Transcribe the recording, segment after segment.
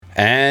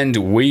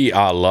And we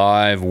are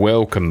live.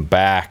 Welcome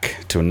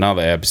back to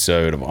another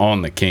episode of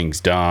On the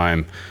King's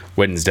Dime.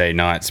 Wednesday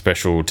night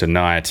special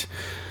tonight.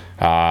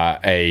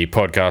 A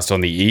podcast on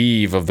the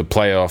eve of the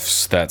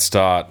playoffs that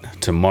start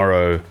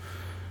tomorrow.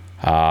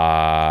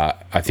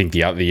 I think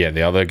the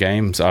other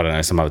games, I don't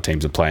know, some other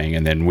teams are playing.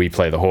 And then we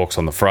play the Hawks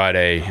on the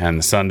Friday and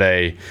the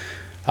Sunday.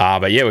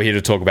 But yeah, we're here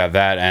to talk about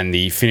that and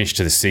the finish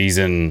to the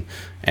season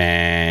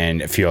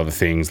and a few other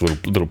things,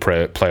 little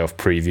playoff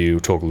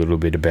preview, talk a little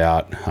bit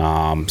about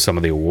some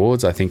of the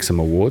awards. I think some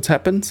awards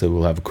happened, so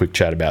we'll have a quick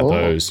chat about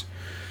those.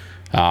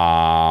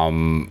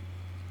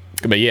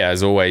 But yeah,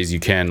 as always,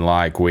 you can,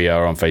 we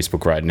are on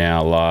Facebook right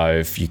now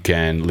live. You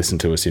can listen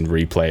to us in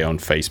replay on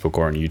Facebook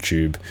or on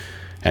YouTube.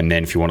 And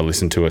then if you want to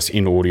listen to us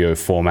in audio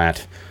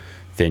format,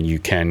 then you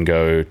can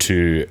go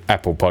to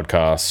Apple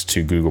Podcasts,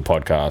 to Google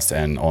Podcasts,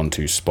 and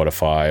onto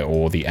Spotify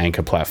or the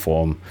Anchor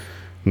platform.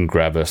 You can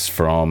grab us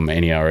from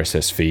any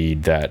RSS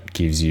feed that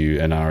gives you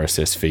an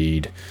RSS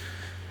feed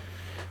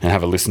and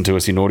have a listen to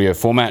us in audio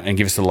format, and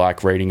give us a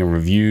like, rating, and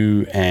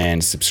review,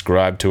 and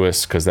subscribe to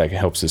us because that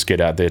helps us get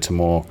out there to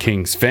more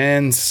Kings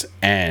fans.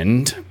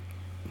 And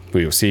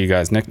we will see you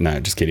guys next. No,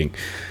 just kidding.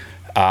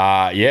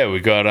 We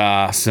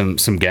got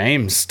some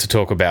games to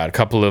talk about. A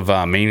couple of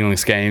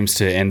meaningless games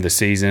to end the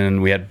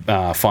season. We had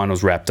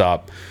finals wrapped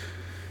up.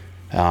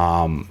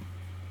 Though,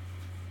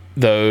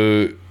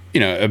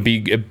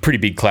 a pretty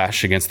big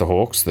clash against the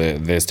Hawks.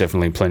 There's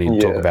definitely plenty to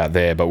talk about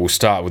there. But we'll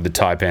start with the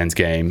Taipans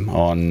game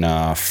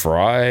on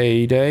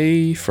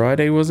Friday.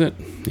 Friday, was it?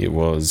 It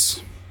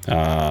was.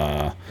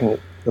 It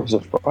was a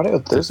Friday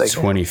or Thursday?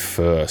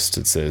 21st.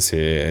 It says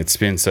here. It's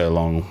been so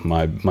long.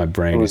 My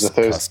brain. It was a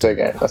Thursday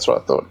game. That's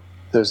what I thought.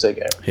 Thursday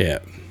game. Yeah.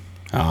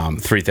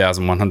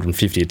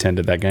 3,150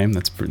 attended that game.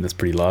 That's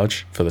pretty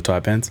large for the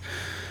Taipans.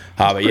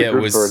 But yeah, it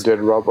was for a dead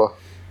rubber.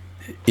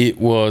 It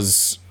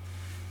was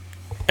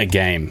a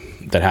game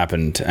that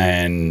happened,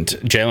 and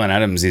Jalen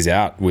Adams is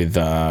out with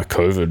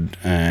COVID,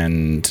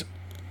 and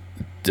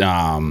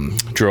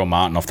Jarrell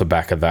Martin off the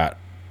back of that,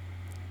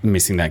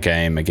 missing that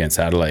game against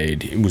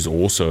Adelaide. He was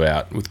also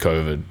out with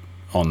COVID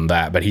on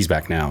that, but he's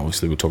back now.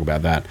 Obviously, we'll talk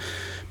about that.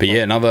 But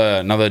yeah,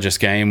 another just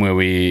game where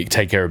we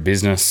take care of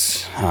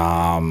business.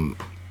 Another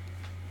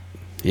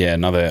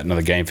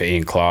game for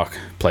Ian Clark.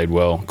 Played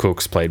well.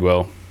 Cooks played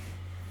well.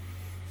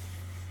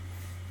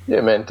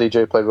 Yeah, man.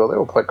 DJ played well. They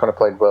all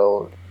played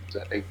well.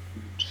 It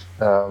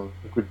was a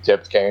good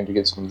depth game to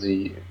get some of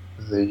the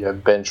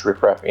bench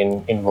riffraff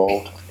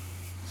involved,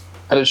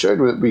 and it showed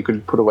that we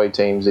could put away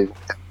teams if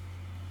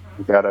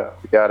we got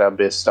our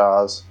best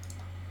stars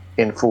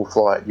in full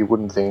flight. You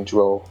wouldn't think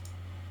Jarrell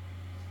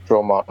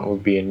Martin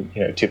would be in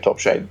tip-top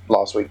shape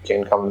last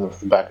weekend, coming off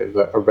the back of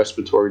a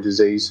respiratory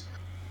disease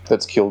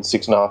that's killed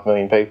 6.5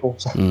 million people.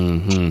 So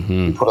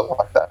you put it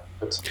like that.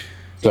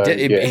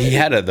 He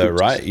had it though,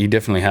 right? He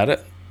definitely had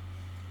it.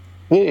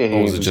 Yeah,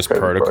 or was it just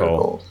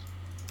protocol?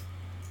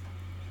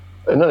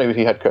 No,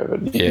 he had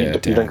COVID. Yeah,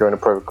 you don't go into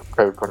COVID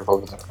protocol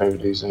with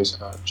COVID these days.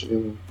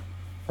 Jim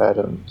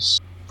Adams.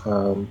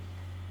 Let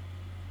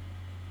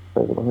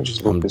me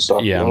just look this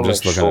up. Yeah, I'm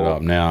just looking it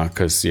up now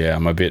because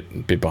I'm a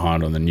bit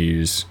behind on the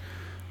news.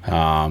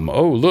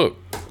 Look,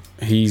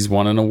 he's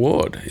won an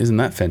award. Isn't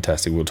that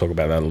fantastic? We'll talk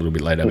about that a little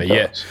bit later. But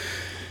yeah,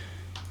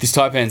 this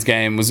Taipans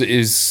game was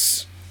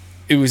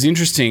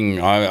interesting.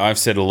 I've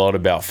said a lot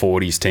about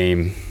 40's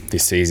team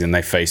this season.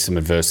 They faced some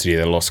adversity.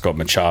 They lost Scott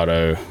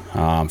Machado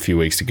a few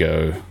weeks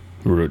ago.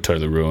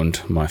 Totally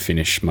ruined my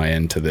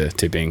end to the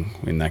tipping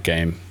in that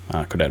game.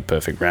 Could have had a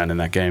perfect round in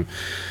that game.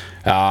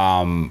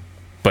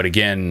 But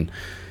again,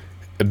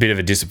 a bit of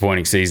a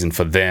disappointing season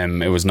for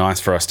them. It was nice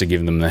for us to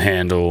give them the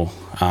handle.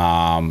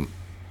 I'm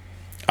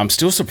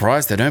still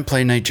surprised they don't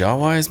play Nate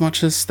Jawai as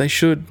much as they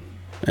should.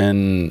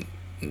 And,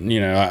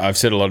 I've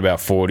said a lot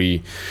about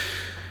 40.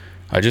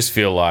 I just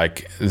feel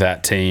like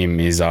that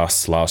team is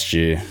us last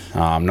year.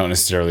 Not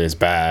necessarily as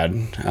bad,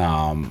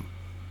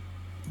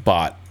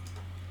 but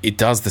it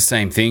does the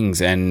same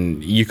things.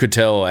 And you could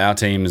tell our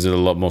team is a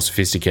lot more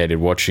sophisticated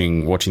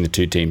watching the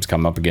two teams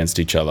come up against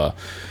each other.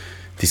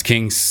 This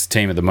Kings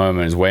team at the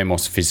moment is way more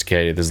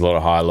sophisticated. There's a lot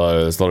of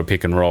high-low. There's a lot of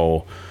pick and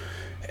roll.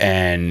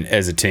 And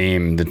as a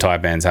team, the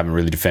Taipans haven't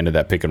really defended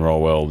that pick and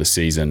roll well this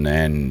season.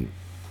 And,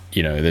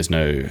 there's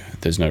no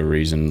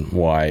reason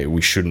why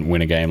we shouldn't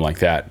win a game like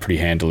that pretty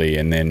handily.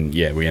 And then,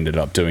 we ended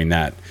up doing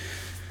that.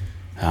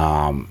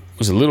 It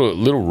was a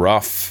little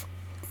rough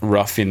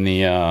in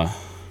the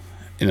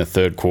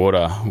third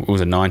quarter. It was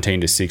a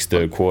 19-6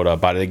 third quarter.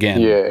 But again...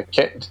 Yeah,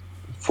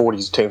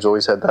 40's teams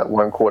always had that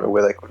one quarter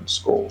where they couldn't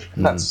score.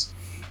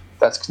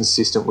 That's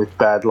consistent with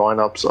bad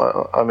lineups.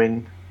 I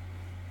mean,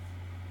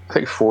 I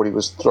think 40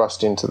 was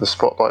thrust into the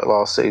spotlight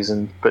last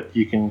season, but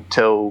you can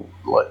tell,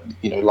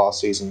 last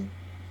season,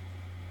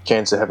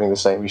 Cairns are having the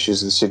same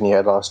issues as Sydney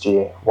had last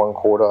year. One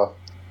quarter,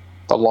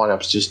 the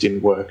lineups just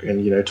didn't work,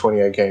 and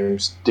 28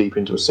 games deep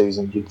into a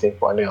season, you'd think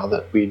by now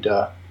that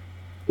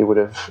it would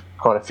have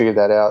kind of figured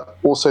that out.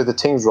 Also, the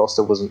team's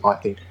roster wasn't, I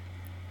think,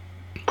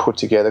 put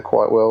together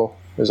quite well.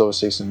 There's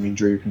obviously some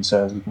injury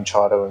concerns with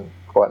Machado and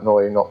quite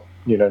Noi not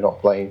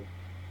playing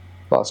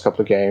last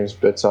couple of games.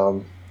 But I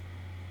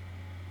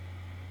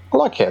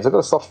like Cairns. I've got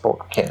a soft spot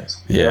for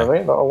Cairns. You know what I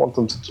mean? I want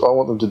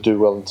them to do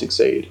well and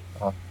succeed.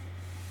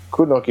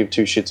 Could not give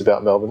two shits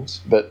about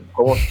Melbourne's, but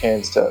I want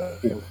Cairns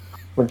to.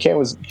 When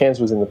Cairns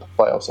was in the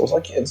playoffs, I was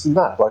like, yeah, this is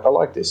mad. Like, I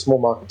like this small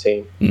market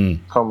team,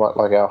 kind of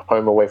like our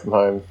home away from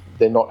home.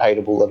 They're not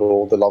hateable at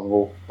all. They're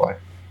lovable. Like,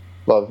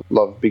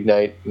 love Big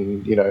Nate,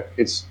 and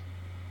it's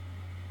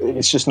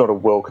just not a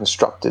well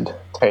constructed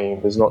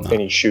team. There's not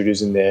any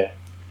shooters in there.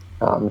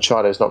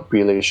 Machado's not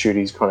really a shooter.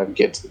 He's kind of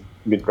gets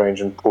mid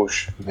range and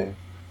push, and then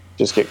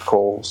just get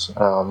calls.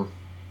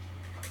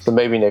 So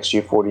maybe next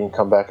year 40 can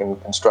come back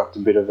and construct a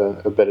bit of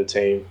a better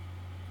team.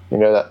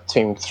 That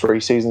team 3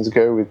 seasons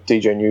ago with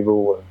DJ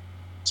Newell and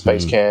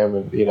Space Cam,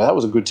 and that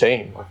was a good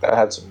team. Like, that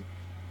had some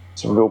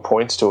real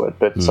points to it.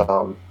 But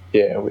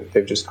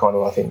they've just kind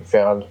of, I think,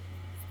 found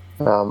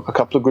a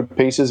couple of good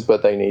pieces,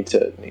 but they need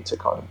to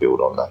kind of build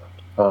on that.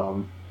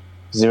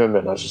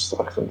 Zimmerman, I just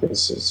like think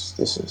this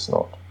is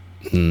not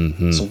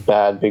some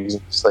bad bigs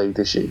in this league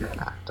this year.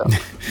 And,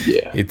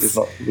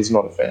 it's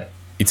not a fan.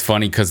 It's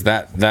funny because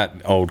that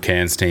old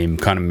Cairns team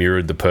kind of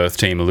mirrored the Perth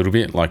team a little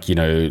bit, like,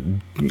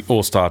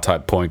 all-star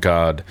type point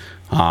guard,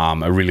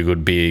 a really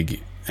good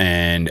big,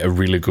 and a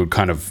really good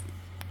kind of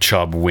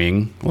chub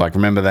wing. Like,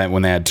 remember that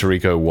when they had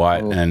Tariko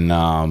White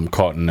and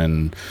Cotton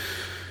and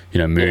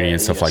Mooney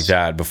and stuff like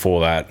that before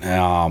that.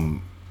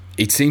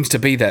 It seems to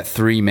be that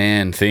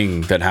 3-man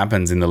thing that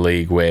happens in the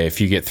league, where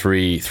if you get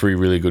three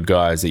really good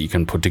guys that you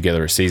can put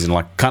together a season,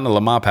 like kind of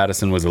Lamar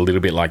Patterson was a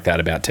little bit like that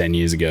about 10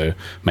 years ago,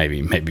 maybe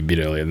a bit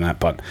earlier than that,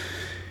 but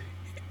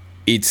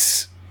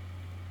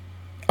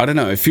I don't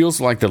know, it feels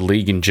like the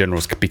league in general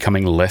is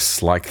becoming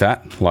less like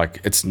that. Like,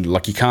 it's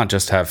like you can't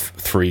just have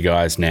 3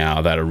 guys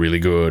now that are really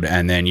good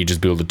and then you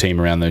just build a team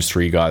around those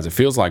 3 guys. It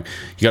feels like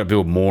you got to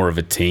build more of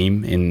a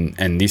team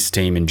and this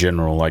team in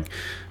general, like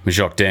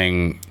Majok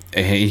Deng,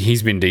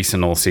 he's been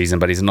decent all season,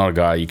 but he's not a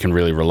guy you can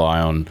really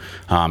rely on.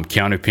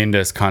 Keanu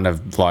Pindas kind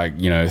of like,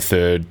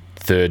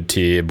 third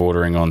tier,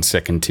 bordering on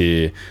second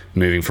tier,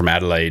 moving from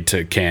Adelaide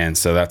to Cairns.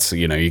 So that's,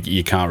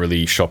 you can't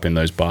really shop in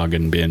those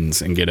bargain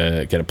bins and get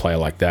a player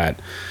like that.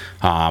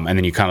 And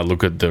then you kind of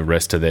look at the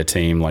rest of their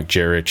team, like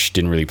Jeric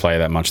didn't really play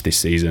that much this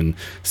season.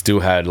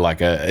 Still had like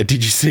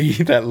did you see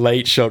that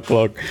late shot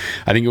clock?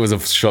 I think it was a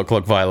shot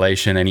clock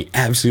violation, and he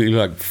absolutely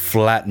like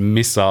flat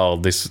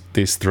missiled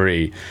this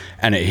 3,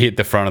 and it hit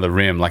the front of the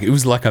rim. Like, it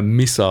was like a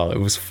missile. It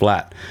was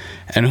flat.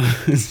 And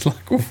it was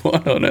like,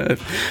 what on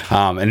earth?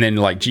 And then,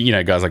 like,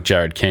 guys like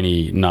Jared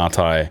Kenny,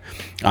 Natai.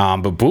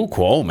 But Bull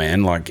Qual,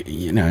 man, like,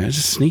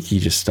 just sneaky.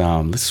 Just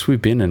let's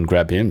swoop in and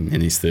grab him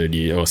in his 3rd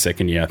year or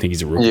 2nd year. I think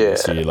he's a rookie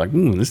this year. Like,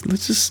 let's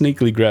just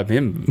sneakily grab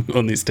him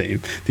on this team,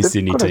 this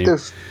Sydney team.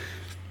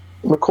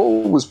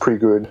 McCall was pretty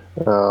good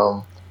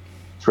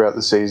throughout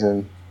the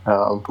season.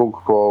 Bull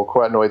Qual,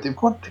 quite annoyed. They've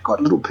got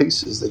little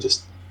pieces. They're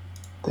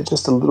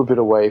just a little bit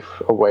away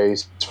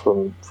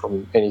from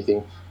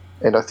anything.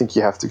 And I think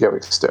you have to go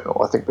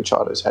external. I think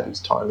Machado's had his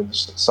time in the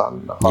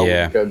sun. I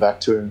would go back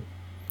to him.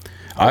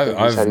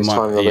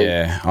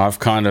 I've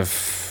kind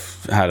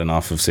of had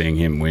enough of seeing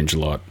him whinge a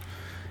lot.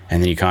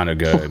 And then you kind of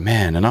go,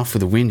 man, enough with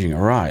the whinging.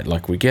 All right,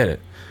 like, we get it.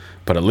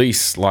 But at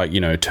least, like,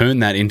 turn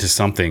that into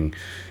something.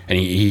 And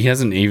he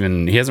hasn't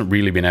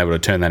really been able to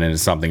turn that into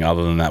something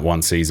other than that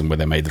one season where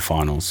they made the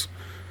finals.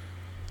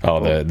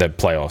 Oh, the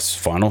playoffs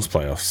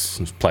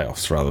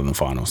rather than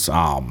finals.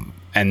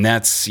 And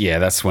that's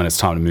when it's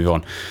time to move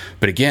on.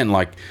 But again,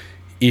 like,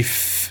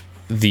 if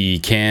the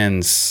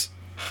Cairns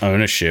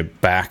ownership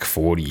back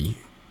 40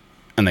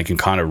 and they can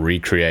kind of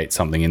recreate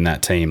something in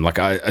that team, like,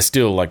 I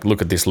still like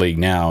look at this league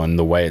now and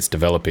the way it's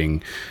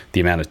developing,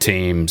 the amount of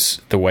teams,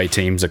 the way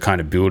teams are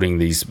kind of building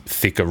these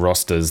thicker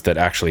rosters that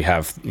actually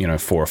have 4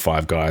 or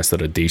 5 guys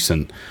that are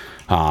decent,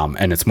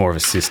 and it's more of a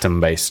system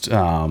based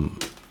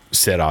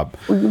setup.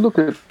 Well, you look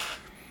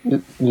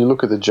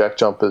at the Jack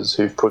Jumpers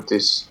who've put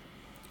this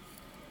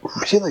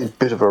really a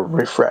bit of a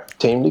riff-raff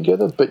team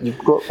together, but you've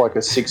got like a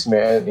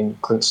 6-man in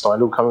Clint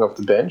Steindl coming off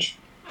the bench.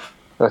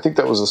 And I think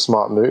that was a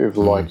smart move.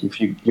 Like, if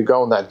you're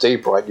going that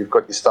deep, right, you've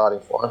got your starting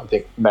line. I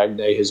think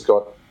Magnay has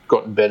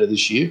gotten better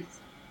this year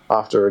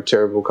after a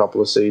terrible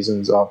couple of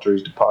seasons after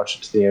his departure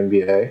to the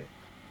NBA.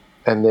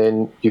 And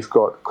then you've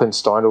got Clint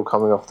Steindl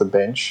coming off the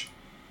bench.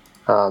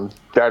 Brad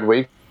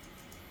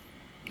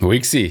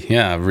Weeksy,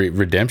 yeah,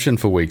 redemption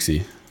for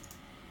Weeksy.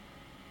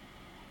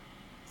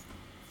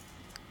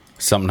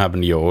 Something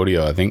happened to your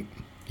audio, I think.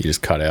 You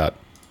just cut out.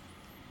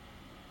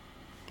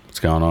 What's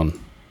going on?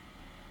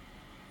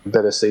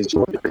 Better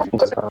season.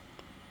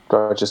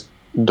 I just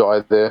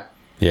died there.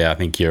 Yeah, I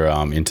think your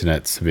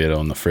internet's a bit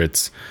on the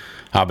fritz.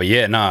 But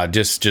yeah,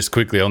 just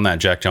quickly on that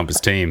Jack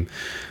Jumpers team,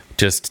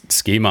 just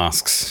ski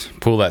masks.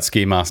 Pull that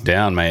ski mask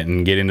down, mate,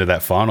 and get into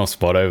that final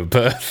spot over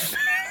Perth.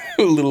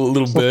 A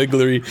little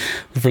burglary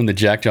from the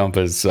Jack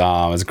Jumpers. It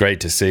was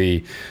great to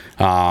see.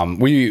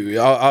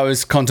 I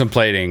was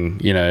contemplating,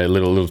 a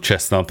little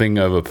chest thumping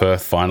over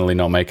Perth finally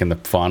not making the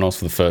finals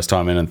for the first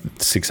time in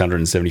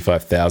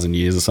 675,000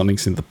 years or something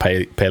since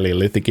the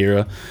Paleolithic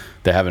era.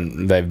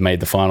 They've made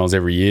the finals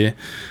every year.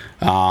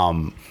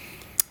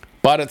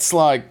 But it's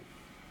like,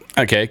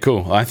 okay,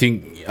 cool. I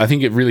think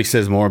it really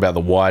says more about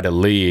the wider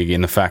league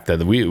in the fact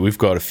that we've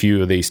got a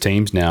few of these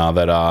teams now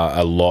that are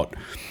a lot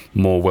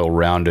more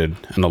well-rounded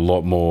and a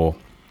lot more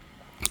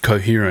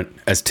coherent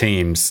as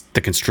teams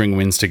that can string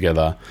wins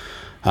together.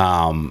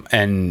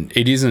 And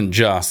it isn't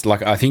just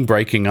like, I think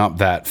breaking up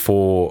that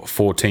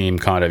four team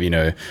kind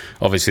of,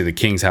 obviously the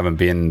Kings haven't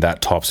been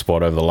that top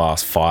spot over the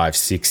last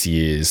 5-6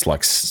 years,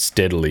 like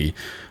steadily,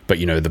 but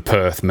the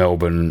Perth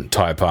Melbourne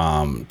type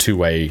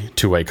two-way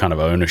kind of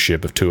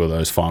ownership of two of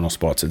those final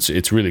spots.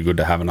 It's really good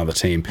to have another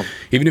team,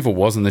 even if it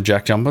wasn't the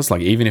Jack Jumpers.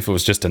 Like even if it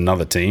was just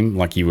another team,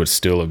 like you would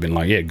still have been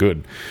like, yeah,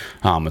 good.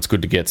 It's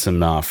good to get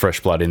some fresh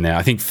blood in there.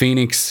 I think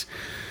Phoenix,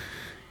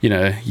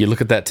 you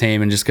look at that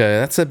team and just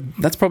go,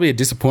 that's probably a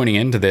disappointing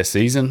end to their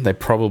season. They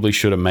probably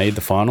should have made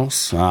the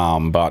finals,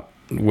 but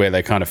where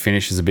they kind of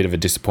finish is a bit of a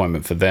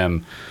disappointment for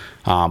them.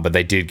 But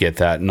they did get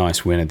that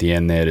nice win at the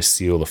end there to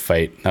seal the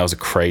fate. That was a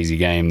crazy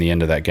game, the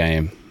end of that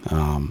game.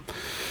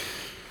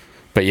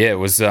 But yeah, it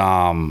was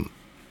a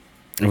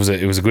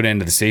good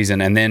end of the season.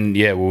 And then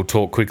we'll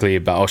talk quickly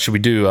about. Should we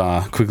do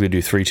quickly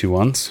do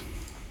 3-2-1s?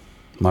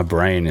 My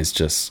brain is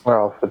just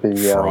for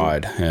the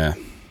fried.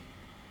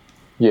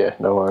 Yeah,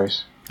 no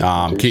worries.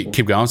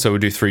 Keep going. So we'll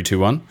do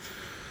 3-2-1.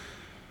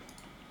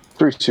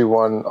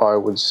 3-2-1. I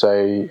would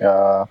say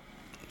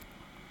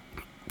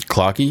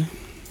Clarkey.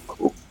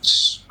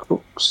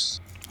 Cooks.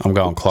 I'm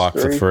going Clark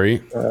for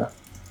 3.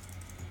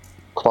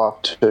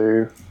 Clark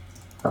 2.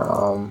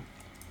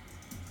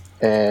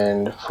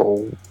 And for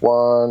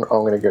 1, I'm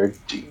going to go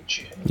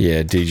DJ.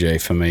 Yeah,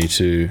 DJ for me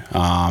too.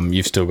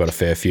 You've still got a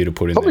fair few to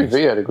put in there. Tommy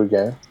V had a good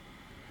game.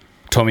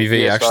 Tommy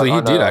V,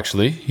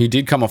 he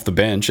did come off the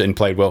bench and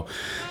played well.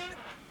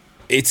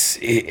 It's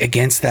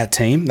against that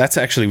team. That's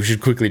actually, we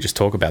should quickly just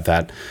talk about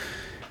that.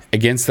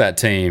 Against that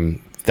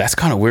team, that's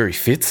kind of where he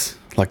fits.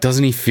 Like,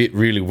 doesn't he fit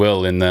really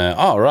well in the,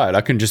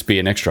 I can just be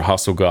an extra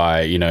hustle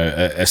guy,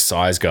 a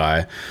size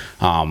guy.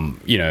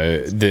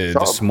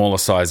 The smaller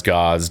size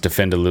guards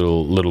defend a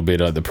little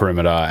bit at the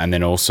perimeter and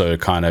then also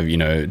kind of,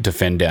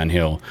 defend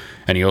downhill.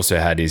 And he also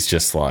had his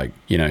just like,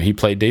 he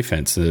played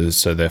defense,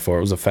 so therefore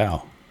it was a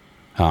foul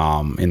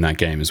in that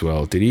game as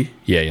well. Did he?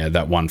 Yeah,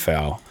 that one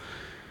foul.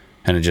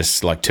 And it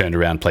just like turned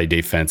around, played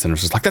defense, and it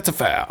was just like, that's a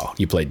foul.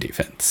 You played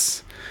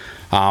defense.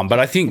 But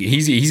I think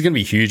he's going to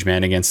be huge,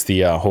 man, against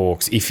the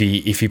Hawks if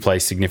he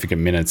plays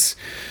significant minutes.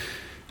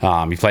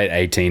 He played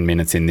 18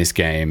 minutes in this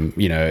game.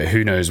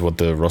 Who knows what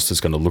the roster's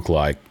going to look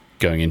like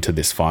going into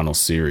this final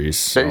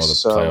series or the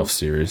playoff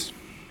series.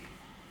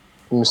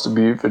 Mr.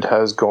 Buford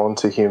has gone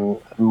to him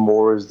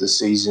more as the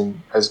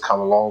season has come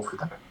along for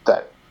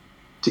that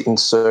to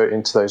insert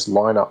into those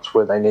lineups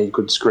where they need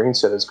good screen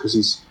setters because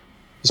he's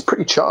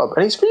pretty sharp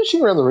and his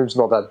finishing around the room's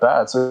not that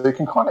bad, so he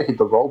can kind of hit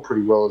the roll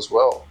pretty well as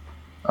well.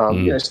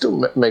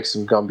 Still make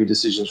some Gumby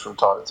decisions from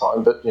time to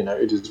time, but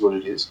it is what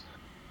it is.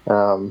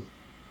 For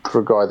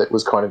a guy that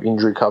was kind of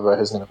injury cover,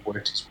 has now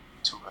worked his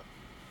way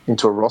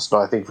into a roster.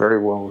 I think very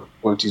well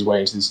worked his way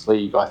into this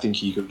league. I think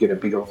he could get a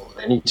bigger role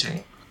than any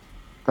team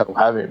that'll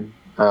have him.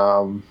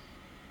 I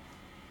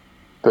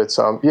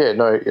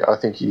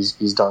think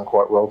he's done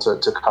quite well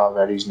to carve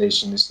out his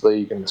niche in this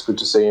league, and it's good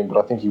to see him.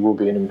 But I think he will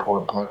be an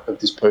important part of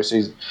this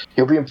postseason.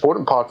 He'll be an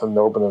important part for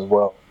Melbourne as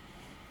well.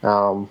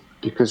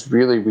 Because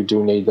really we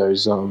do need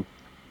those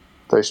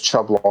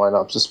Chubb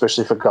lineups,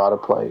 especially for guarder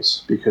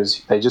plays,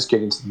 because they just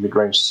get into the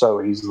mid-range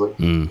so easily.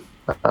 And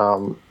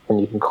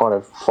you can kind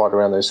of fight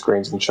around those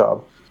screens in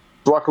Chubb.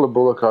 Dwakala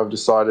Bullock, I've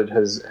decided,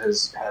 has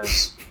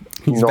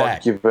not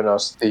back. Given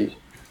us the...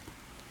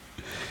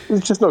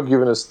 He's just not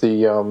given us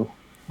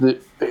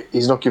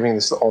he's not giving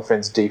us the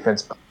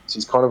offense-defense balance.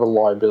 He's kind of a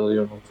liability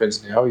on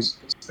offense now.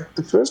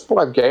 The first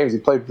 5 games, he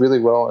played really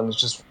well, and it's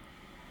just...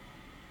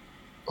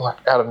 like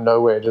out of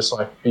nowhere, just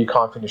like you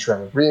can't finish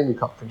around the rim, you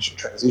can't finish in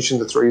transition,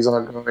 the threes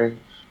aren't going.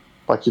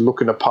 Like you're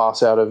looking to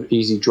pass out of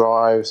easy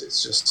drives.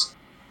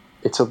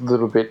 It's a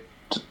little bit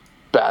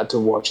bad to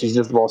watch. He's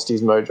just lost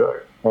his mojo,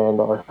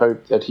 and I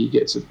hope that he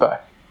gets it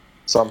back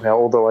somehow.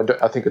 Although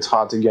I think it's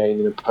hard to gain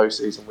in a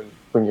postseason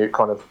when you're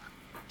kind of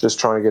just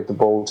trying to get the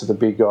ball to the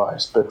big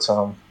guys. But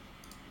Tommy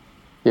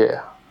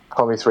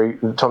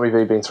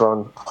V being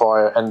thrown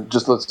fire, and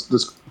just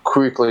let's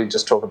quickly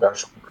just talk about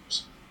Sean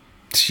Bruce.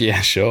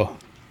 Yeah, sure.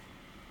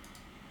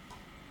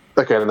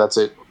 Okay, then that's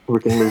it.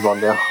 We can move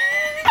on now.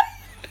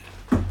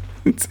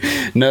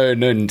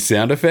 No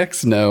sound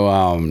effects,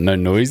 no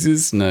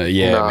noises, no.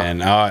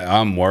 Man,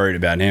 I'm worried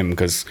about him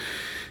because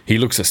he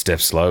looks a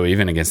step slow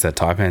even against that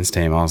Taipans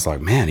team. I was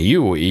like, man, are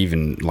you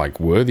even like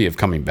worthy of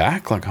coming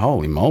back? Like,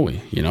 holy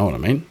moly, you know what I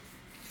mean?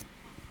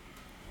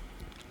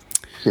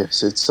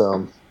 Yes, it's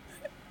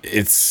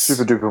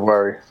super duper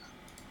worry.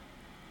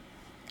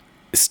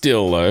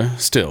 Still,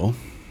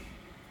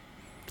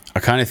 I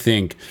kind of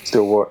think...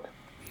 Still what?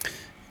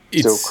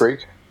 Still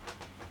Creek?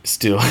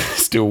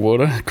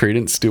 Stillwater,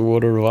 Credence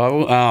Stillwater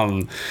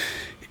Revival.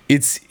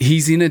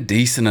 He's in a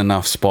decent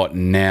enough spot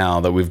now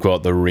that we've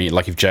got if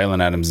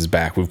Jalen Adams is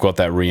back, we've got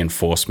that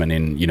reinforcement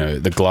in,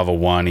 the Glover,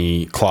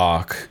 Wani,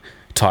 Clark,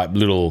 type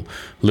little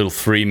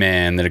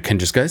 3-man that can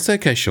just go, it's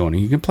okay, Shawnee,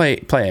 you can play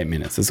 8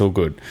 minutes, it's all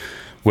good.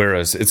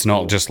 Whereas it's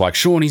not just like,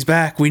 Shawnee's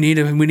back, we need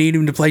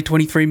him to play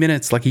 23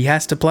 minutes, like he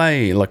has to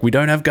play, like we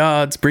don't have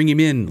guards, bring him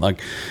in.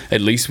 Like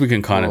at least we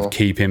can kind of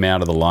keep him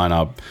out of the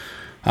lineup.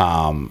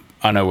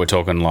 I know we're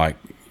talking like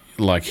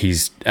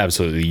he's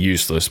absolutely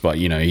useless, but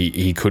you know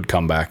he could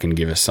come back and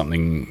give us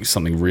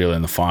something real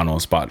in the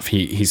finals. But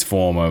his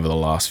form over the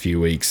last few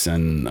weeks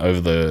and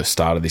over the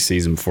start of this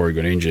season before he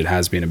got injured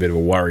has been a bit of a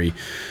worry.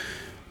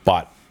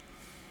 But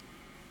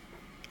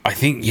I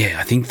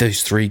think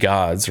those 3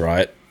 guards,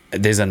 right,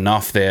 there's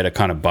enough there to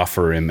kind of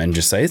buffer him and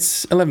just say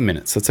it's 11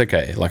 minutes. That's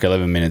okay. Like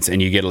 11 minutes,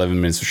 and you get 11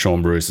 minutes for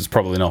Sean Bruce. It's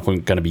probably not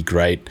going to be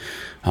great.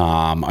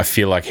 I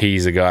feel like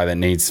he's a guy that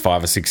needs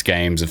 5 or 6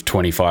 games of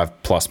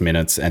 25 plus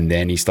minutes, and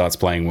then he starts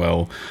playing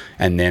well,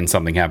 and then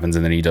something happens,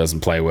 and then he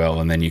doesn't play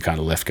well, and then you kind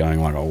of left going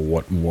like, oh,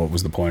 what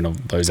was the point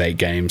of those 8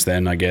 games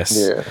then? I guess.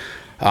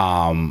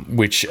 Yeah.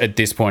 Which at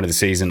this point of the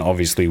season,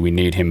 obviously, we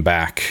need him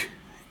back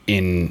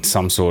in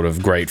some sort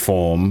of great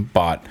form,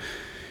 but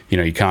you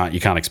know, you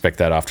can't expect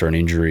that after an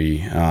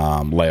injury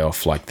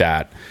layoff like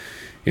that.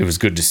 It was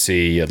good to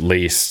see at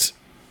least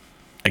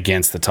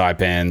against the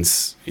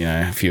Taipans, you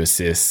know, a few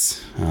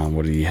assists.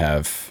 What did he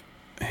have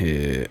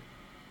here?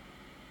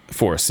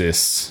 4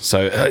 assists.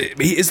 So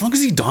as long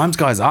as he dimes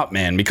guys up,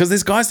 man, because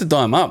there's guys to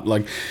dime up.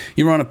 Like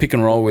you run a pick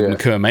and roll with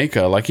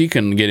McCurmaker, like you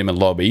can get him a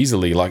lob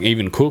easily. Like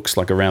even Cooks,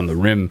 like around the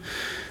rim.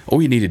 All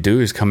you need to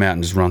do is come out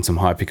and just run some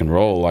high pick and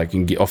roll, like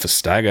and get off a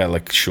stagger.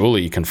 Like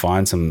surely you can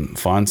find some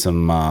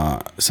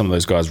of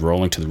those guys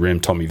rolling to the rim.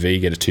 Tommy V,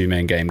 get a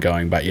 2-man game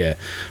going. But yeah,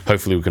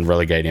 hopefully we can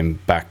relegate him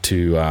back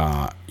to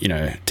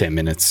 10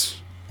 minutes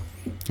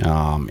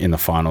in the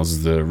finals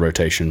as the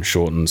rotation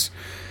shortens.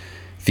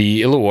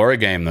 The Illawarra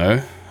game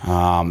though,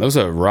 that was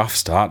a rough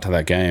start to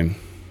that game.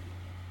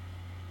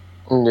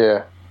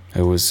 Yeah,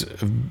 it was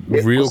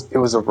It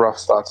was a rough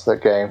start to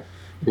that game.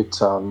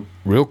 It's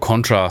real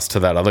contrast to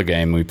that other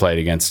game we played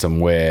against them,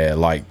 where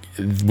like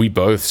we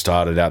both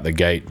started out the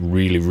gate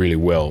really, really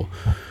well,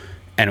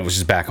 and it was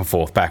just back and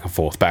forth, back and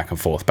forth, back and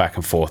forth, back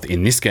and forth.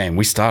 In this game,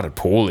 we started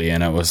poorly,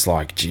 and it was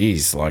like,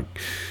 geez, like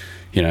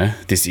you know,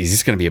 is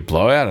this going to be a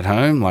blowout at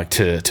home? Like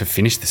to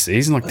finish the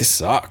season, like this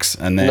sucks.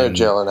 And then no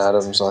Jalen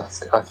Adams,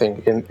 I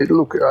think.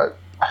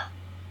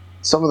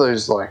 Some of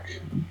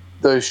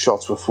those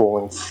shots were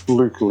falling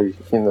flukily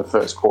in the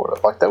first quarter.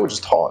 Like they were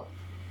just hot.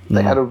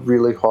 They had a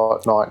really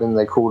hot night and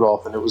they cooled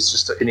off, and it was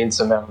just an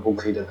insurmountable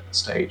lead at that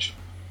stage.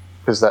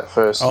 Because that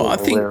first... I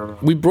think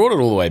we brought it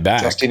all the way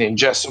back. Justin and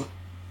Jessup.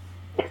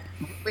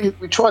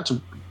 We tried to...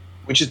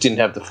 We just didn't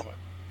have the fight.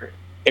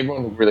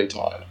 Everyone was really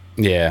tired.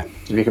 Yeah.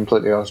 To be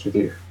completely honest with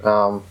you.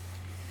 I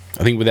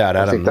think without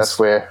Adams... I think that's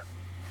where...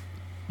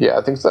 Yeah,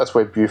 I think that's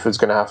where Buford's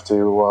going to have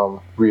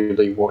to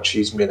really watch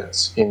his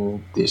minutes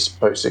in this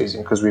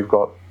postseason, because we've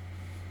got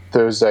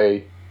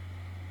Thursday,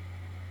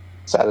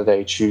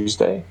 Saturday,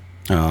 Tuesday...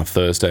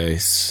 Thursday,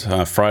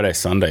 Friday,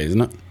 Sunday,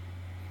 isn't it?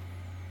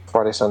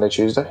 Friday, Sunday,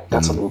 Tuesday.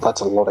 That's a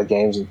lot of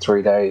games in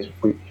 3 days.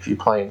 If you're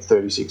playing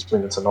 36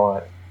 minutes a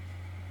night.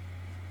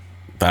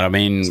 But I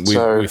mean,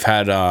 we've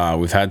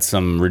had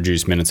some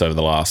reduced minutes over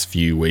the last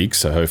few weeks,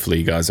 so hopefully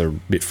you guys are a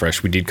bit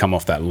fresh. We did come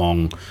off that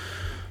long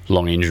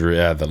injury,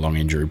 the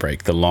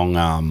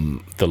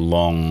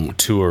long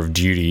tour of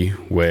duty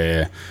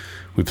where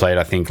we played,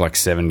 I think, like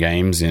 7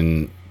 games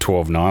in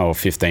 12 nights or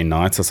 15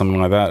 nights or something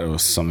like that. It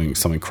was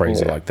something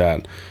crazy like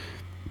that,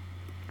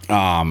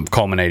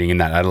 culminating in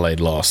that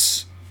Adelaide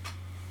loss.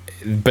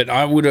 But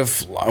I would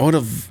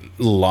have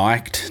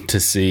liked to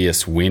see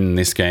us win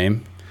this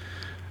game.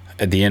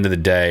 At the end of the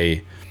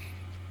day,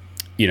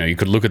 you know, you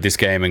could look at this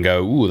game and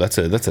go, ooh, that's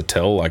a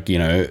tell. Like, you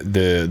know,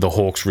 the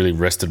Hawks really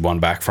wrested one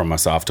back from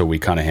us after we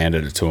kind of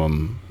handed it to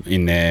them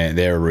in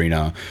their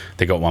arena.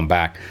 They got one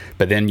back.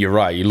 But then you're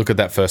right. You look at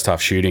that first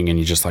half shooting and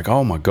you're just like,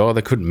 oh my God,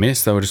 they couldn't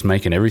miss. They were just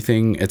making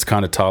everything. It's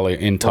kind of Tyler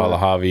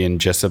Harvey and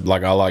Jessup.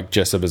 Like, I like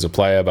Jessup as a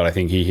player, but I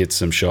think he hits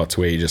some shots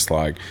where you're just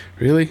like,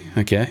 really?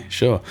 Okay,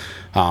 sure.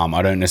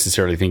 I don't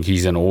necessarily think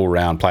he's an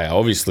all-round player.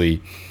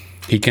 Obviously,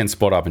 he can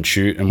spot up and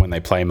shoot, and when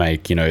they play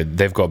make, you know,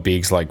 they've got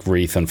bigs like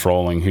Reith and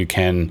Froling who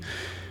can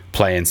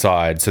play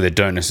inside, so they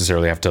don't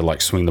necessarily have to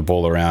like swing the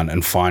ball around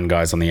and find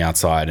guys on the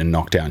outside and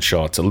knock down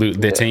shots.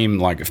 Their team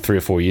like 3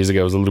 or 4 years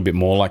ago was a little bit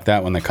more like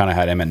that when they kind of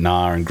had Emmett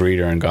Nair and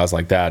Greeter and guys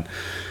like that.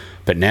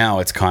 But now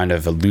it's kind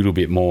of a little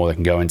bit more. They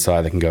can go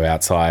inside, they can go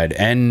outside,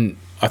 and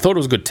I thought it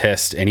was a good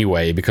test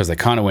anyway because they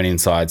kind of went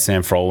inside.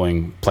 Sam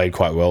Froling played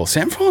quite well.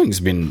 Sam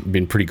Froling's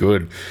been pretty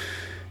good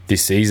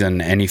this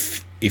season, and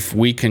if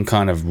we can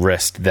kind of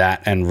rest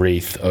that and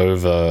Reith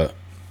over...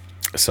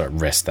 Sorry,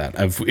 rest that.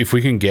 If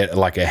we can get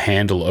like a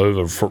handle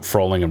over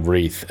Froling and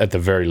Reith at the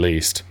very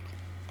least,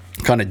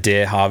 kind of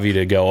dare Harvey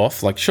to go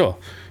off, like sure,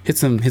 hit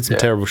some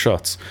terrible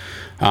shots,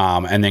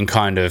 and then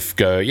kind of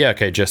go, yeah,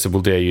 okay, Jessup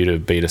will dare you to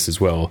beat us as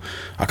well.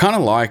 I kind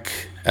of like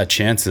our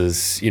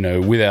chances, you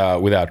know, with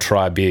our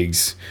try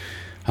bigs.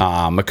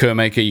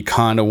 McCurmaker, you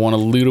kind of want a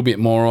little bit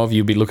more of.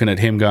 You'd be looking at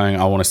him going,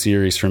 I want a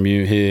series from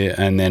you here.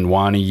 And then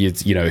Wani,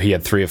 he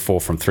had 3 or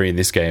 4 from 3 in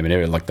this game,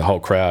 and like the whole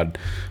crowd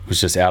was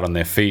just out on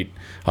their feet.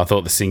 I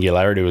thought the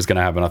singularity was going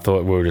to happen. I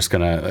thought we were just a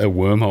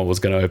wormhole was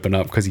going to open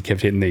up because he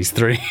kept hitting these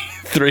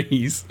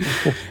threes.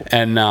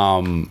 And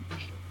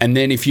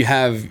then if you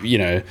have,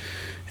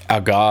 our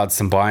guards,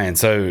 some buy-in.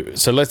 So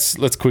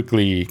let's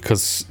quickly,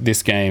 because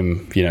this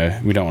game,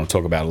 we don't want to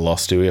talk about a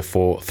loss, do we? A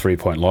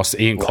 3-point loss.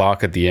 Ian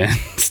Clark at the end,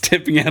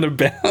 stepping out of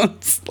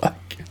bounds.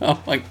 Like,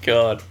 oh my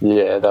God.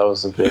 Yeah, that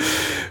was a bit...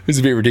 It was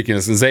a bit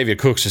ridiculous. And Xavier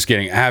Cook's just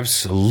getting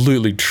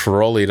absolutely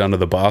trolleyed under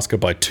the basket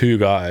by 2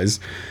 guys.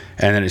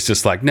 And then it's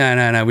just like,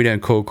 no, we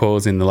don't call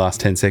calls in the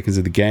last 10 seconds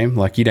of the game.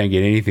 Like, you don't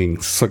get anything.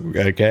 It's like,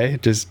 okay,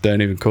 just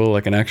don't even call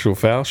like an actual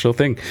foul. Sure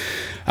thing.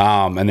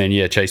 And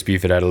then, Chase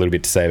Buford had a little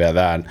bit to say about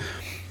that.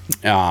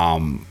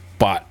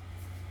 But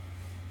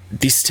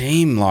this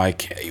team,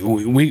 like,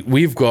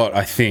 we've got,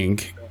 I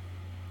think,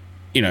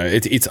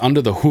 it's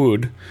under the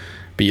hood,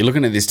 but you're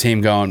looking at this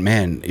team going,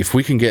 man, if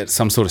we can get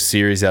some sort of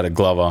series out of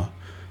Glover,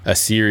 a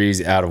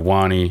series out of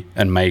Wani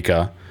and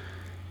Maker,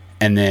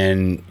 and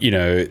then,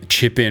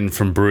 chip in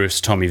from Bruce,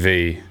 Tommy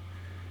V,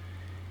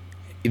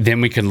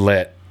 then we can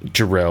let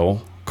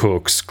Jarrell,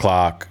 Cooks,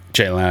 Clark,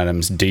 Jalen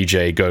Adams,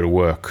 DJ go to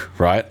work,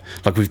 right?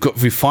 Like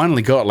we've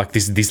finally got like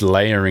this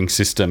layering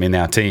system in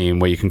our team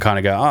where you can kind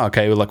of go,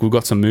 okay, well, like we've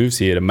got some moves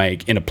here to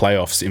make in a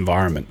playoffs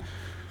environment.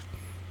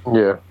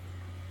 Yeah,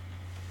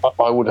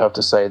 I would have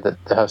to say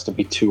that there has to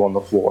be 2 on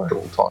the floor at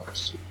all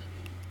times.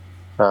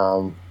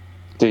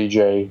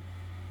 DJ,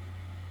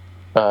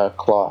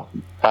 Clark,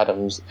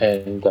 Adams,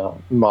 and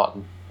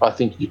Martin. I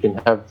think you can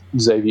have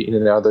Xavier in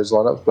and out of those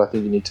lineups, but I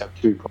think you need to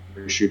have 2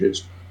 primary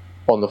shooters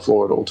on the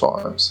floor at all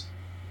times.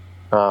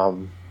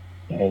 And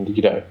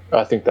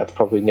I think that's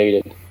probably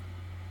needed.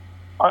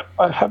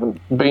 I haven't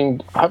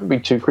been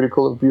too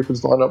critical of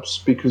Buford's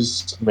lineups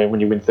because when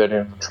you win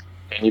 13,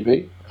 can you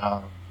be?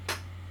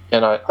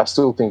 And I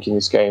still think in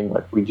this game,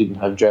 like, we didn't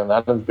have Jalen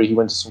Adams, but he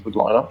went to some good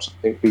lineups.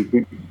 I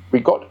think we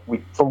got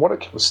from what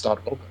it was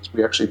started off as,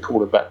 we actually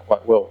pulled it back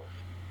quite well,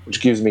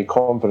 which gives me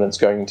confidence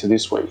going into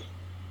this week.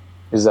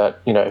 Is that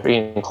if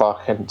Ian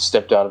Clark hadn't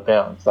stepped out of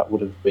bounds, that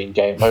would have been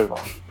game over.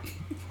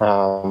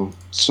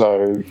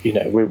 So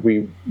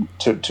we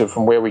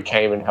from where we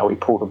came and how we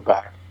pulled it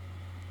back,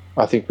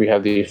 I think we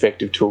have the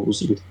effective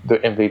tools with the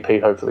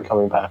MVP hopefully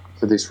coming back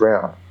for this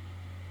round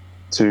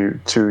to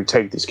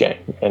take this game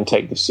and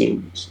take this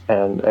series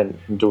and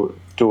do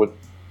it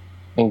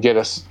and get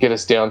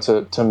us down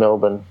to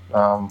Melbourne.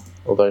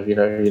 Although you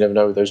never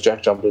know with those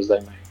jack jumpers,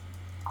 they may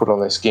put on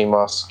their ski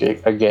mask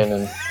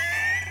again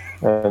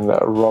and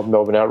rob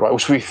Melbourne outright,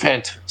 which would be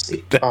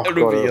fantastic. That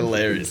would be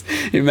hilarious.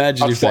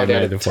 Imagine if they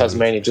made the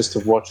Tasmania just to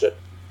watch it.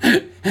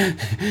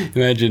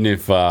 Imagine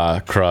if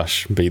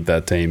Crush beat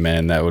that team,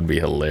 man. That would be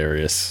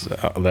hilarious.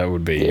 That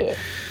would be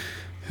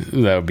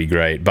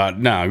great. But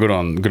no, good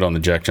on the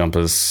Jack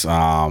Jumpers.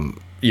 A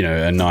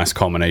nice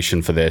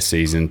culmination for their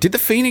season. Did the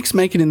Phoenix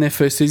make it in their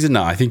first season?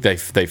 No, I think they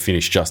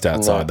finished just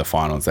outside the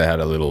finals. They had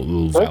a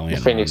little valiant.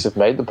 The Phoenix have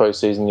made the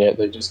postseason yet.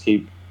 They just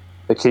keep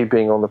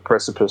being on the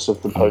precipice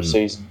of the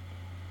postseason.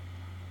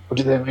 Or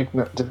did they make?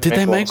 Did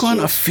they make one?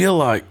 I feel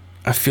like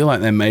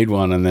they made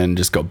one and then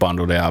just got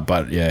bundled out.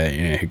 But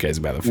who cares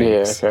about the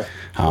Phoenix? Yeah,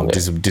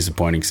 okay.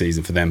 Disappointing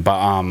season for them.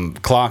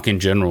 But Clark in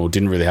general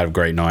didn't really have a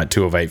great night.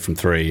 2 of 8 from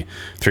 3,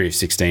 3 of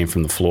 16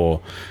 from the floor.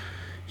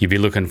 You'd be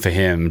looking for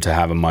him to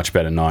have a much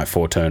better night.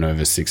 4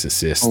 turnovers, 6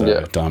 assists,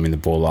 diming the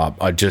ball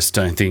up. I just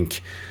don't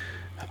think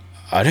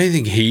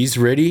he's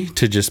ready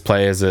to just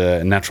play as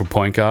a natural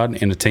point guard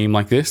in a team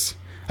like this.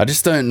 I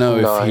just don't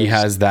know if he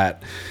has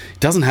that.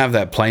 Doesn't have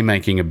that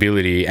playmaking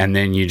ability, and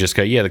then you just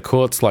go, the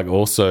court's like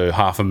also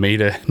half a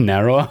meter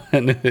narrower,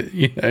 and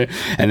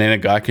and then a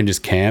guy can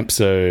just camp.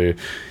 So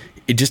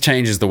it just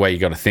changes the way you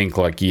got to think.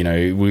 Like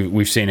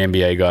we've seen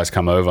NBA guys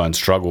come over and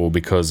struggle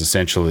because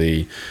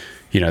essentially,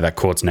 that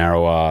court's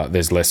narrower,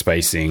 there's less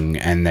spacing,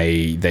 and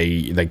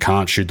they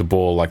can't shoot the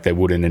ball like they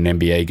would in an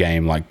NBA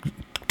game, like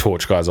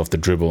torch guys off the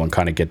dribble and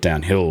kind of get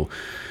downhill.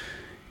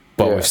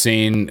 But we've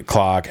seen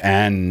Clark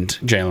and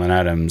Jalen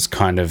Adams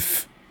kind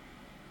of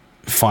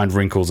find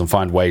wrinkles and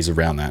find ways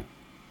around that.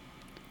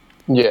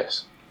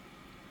 Yes.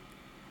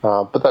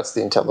 But that's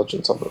the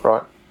intelligence of it,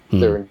 right?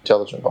 They're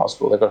intelligent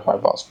basketball. They've got high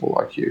basketball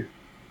IQ.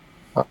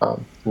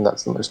 And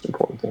that's the most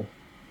important thing.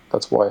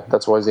 That's why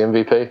he's the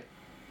MVP.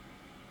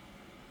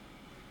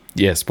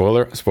 Yeah,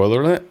 spoiler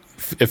alert.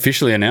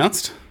 Officially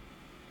announced?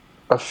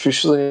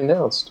 Officially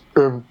announced.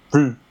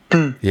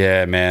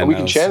 Yeah, man. And we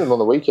can chant it on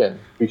the weekend.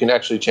 We can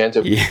actually chant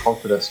it with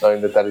confidence, knowing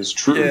that is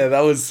true. Yeah,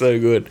 that was so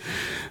good.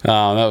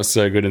 That was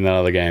so good in that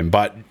other game.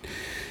 But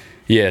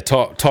yeah,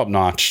 top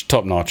notch,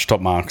 top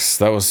marks.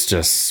 That was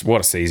just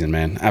what a season,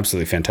 man.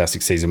 Absolutely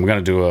fantastic season. We're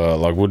gonna do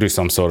we'll do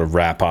some sort of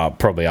wrap up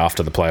probably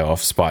after the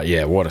playoffs. But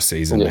yeah, what a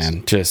season,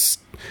 man. Just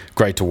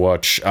great to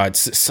watch.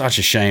 It's such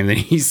a shame that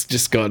he's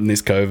just gotten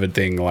this COVID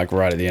thing like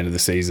right at the end of the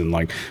season.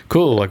 Like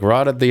cool, like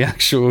right at the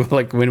actual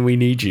like when we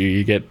need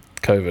you get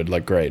COVID.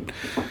 Like great.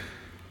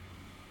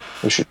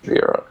 We should be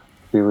alright.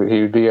 he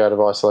would be out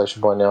of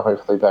isolation by now,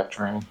 hopefully back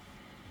training.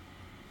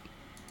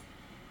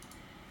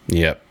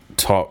 Yep,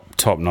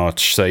 top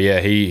notch. So yeah,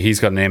 he's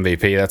got an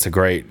MVP. That's a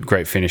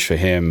great finish for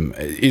him.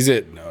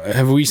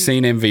 Have we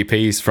seen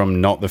MVPs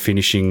from not the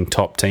finishing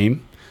top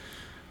team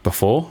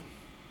before?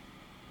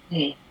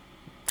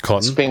 Cotton?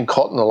 It's been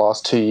Cotton the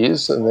last 2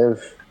 years, and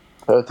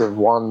Perth have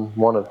won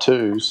one or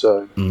two.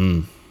 So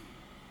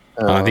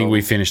I think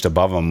we finished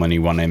above him when he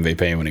won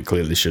MVP, when it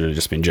clearly should have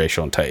just been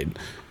Jayshawn Tate.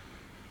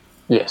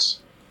 Yes,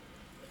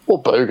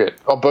 or Bogut.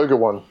 Oh, Bogut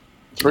won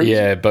 3.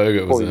 Yeah,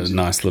 Bogut was a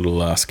nice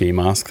little ski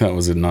mask. That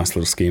was a nice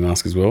little ski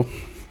mask as well.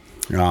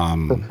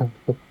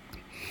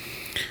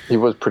 He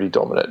was pretty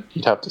dominant,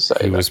 you'd have to say.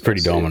 He was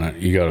pretty dominant,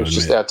 you got to admit.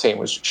 Just our team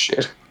was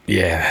shit.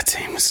 Yeah, that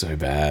team was so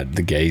bad.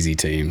 The Gazy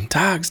team.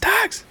 Tags.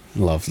 I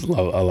love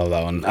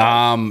that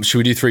one. Should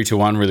we do 3, 2,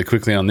 1 really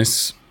quickly on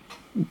this?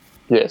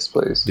 Yes,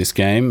 please. This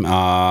game.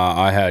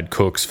 I had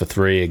Cooks for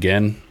 3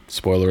 again.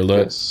 Spoiler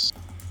alert. Yes.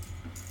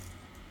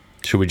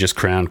 Should we just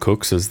crown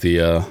Cooks as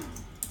the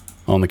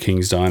on the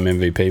King's Dime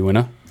MVP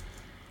winner?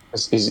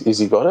 Is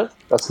he got it?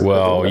 That's the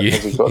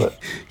has he got it?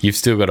 You've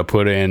still got to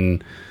put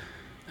in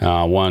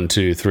 1,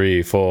 2,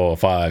 3, 4,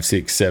 5,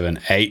 6, 7,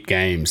 8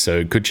 games, so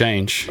it could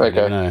change.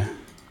 Okay.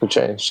 Could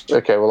change.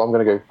 Okay, well, I'm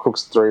going to go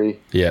Cooks 3.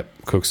 Yep,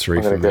 Cooks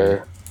 3 for me. I'm going to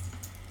go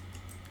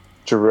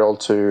Jarrell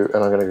 2,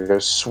 and I'm going to go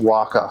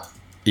Swaka.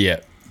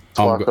 Yep.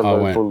 I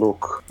went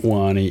look.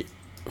 Wani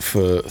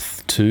for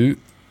 2,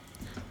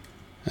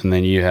 and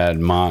then you had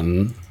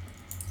Martin,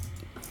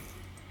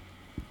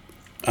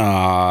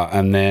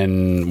 and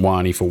then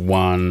Wani for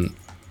 1,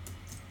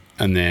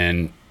 and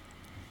then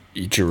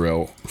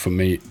Jarrell for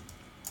me.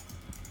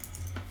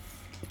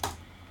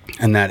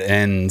 And that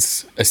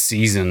ends a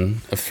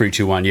season of 3,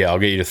 2, 1. Yeah, I'll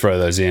get you to throw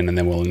those in, and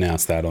then we'll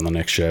announce that on the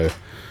next show.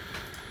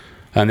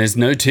 And there's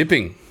no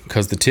tipping,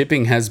 because the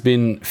tipping has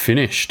been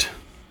finished.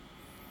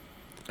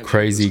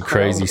 Crazy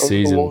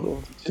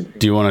season.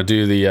 Do you want to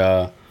do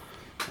the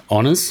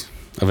honours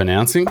of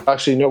announcing?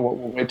 Actually, no, we'll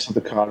wait till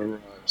the card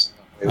arrives.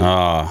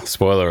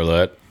 Spoiler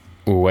alert.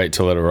 We'll wait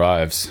till it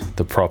arrives.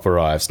 The prop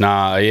arrives.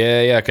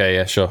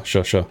 Okay, sure.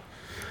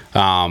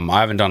 I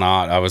haven't done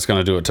art. I was going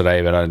to do it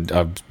today, but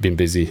I've been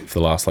busy for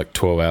the last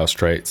 12 hours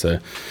straight, so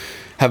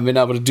haven't been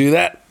able to do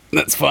that.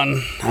 That's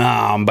fun.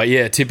 But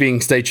yeah,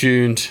 tipping, stay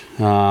tuned.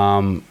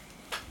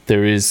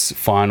 There is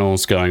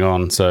finals going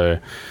on, so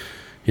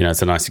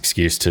it's a nice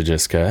excuse to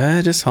just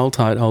go, just hold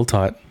tight.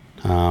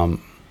 Hang on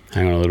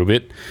a little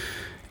bit.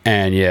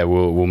 And yeah,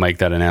 we'll make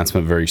that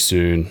announcement very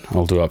soon.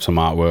 I'll do up some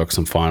artwork,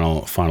 some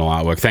final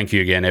artwork. Thank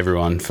you again,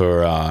 everyone,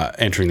 for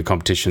entering the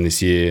competition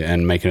this year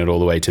and making it all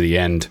the way to the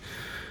end.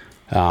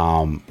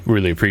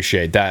 Really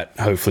appreciate that.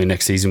 Hopefully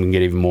next season we can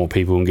get even more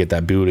people and get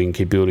that building,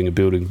 keep building,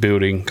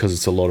 because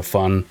it's a lot of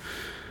fun.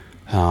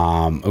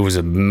 It was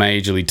a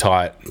majorly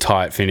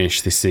tight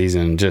finish this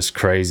season. Just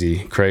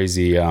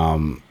crazy.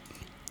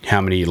 How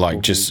many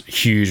just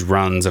huge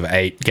runs of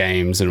 8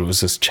 games, and it was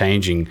just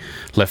changing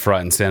left,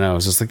 right, and center. It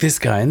was just like this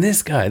guy and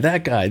this guy,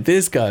 that guy,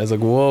 this guy. I was like,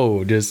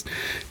 whoa, just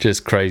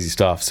crazy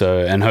stuff.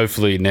 So, and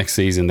hopefully next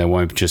season there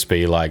won't just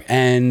be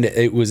and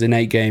it was an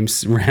 8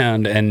 games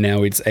round and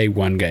now it's a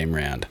 1 game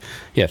round.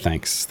 Yeah,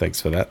 thanks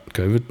for that,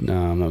 COVID.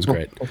 That was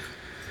great.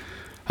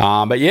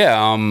 But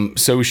yeah,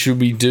 so should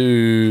we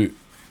do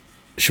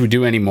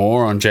any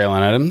more on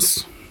Jalen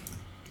Adams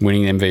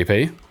winning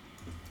MVP?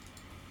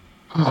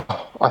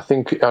 I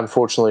think,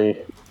 unfortunately,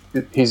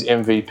 his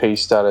MVP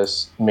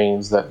status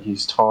means that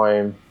his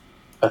time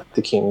at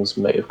the Kings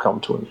may have come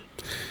to an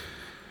end.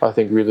 I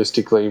think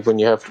realistically, when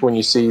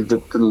you see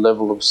the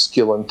level of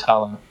skill and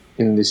talent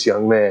in this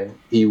young man,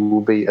 he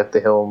will be at the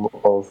helm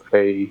of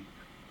a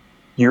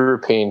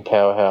European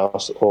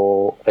powerhouse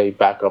or a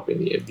backup in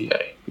the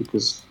NBA,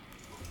 because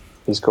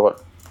he's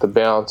got the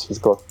bounce, he's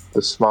got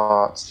the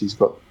smarts, he's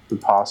got the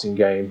passing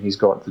game, he's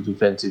got the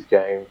defensive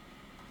game,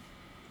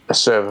 a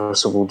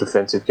serviceable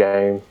defensive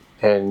game,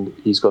 and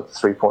he's got the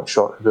 3-point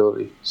shot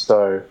ability.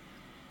 So,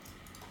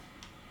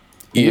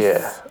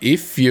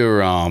 if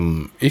you're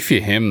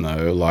him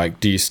though,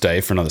 do you stay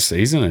for another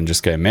season and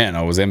just go, man,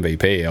 I was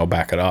MVP, I'll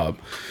back it up?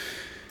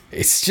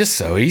 It's just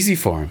so easy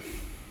for him.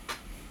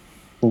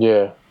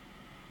 Yeah,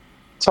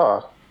 it's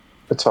hard.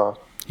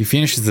 He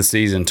finishes the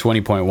season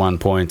 20.1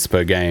 points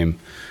per game.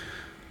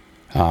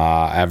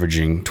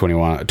 Averaging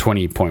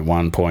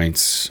 20.1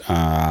 points,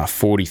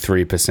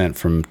 43%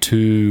 from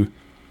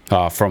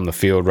the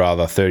field,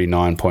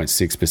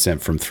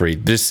 39.6% from 3.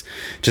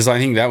 I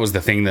think that was the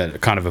thing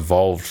that kind of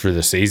evolved through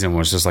the season,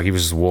 was just he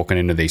was just walking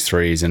into these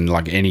threes, and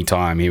any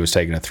time he was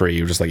taking a 3,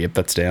 you were just yep,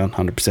 that's down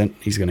 100%.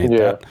 He's going to hit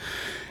that,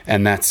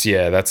 and that's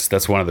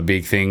one of the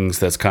big things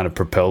that's kind of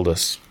propelled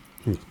us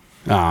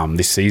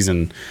this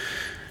season.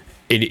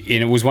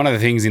 It was one of the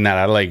things in that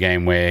Adelaide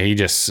game where he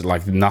just,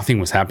 nothing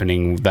was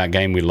happening. That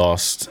game we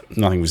lost,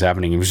 nothing was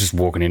happening. He was just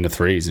walking into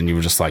threes, and you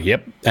were just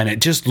yep. And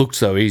it just looked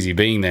so easy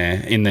being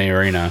there in the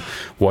arena,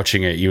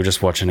 watching it. You were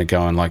just watching it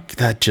going,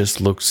 that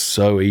just looks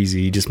so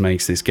easy. He just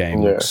makes this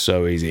game look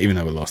so easy, even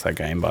though we lost that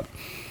game. But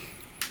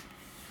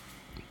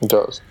it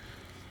does.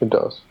 And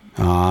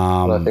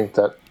I think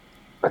that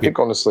I think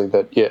honestly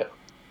that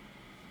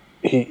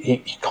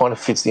he kind of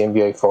fits the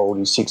NBA fold.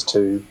 He's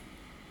 6'2",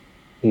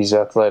 he's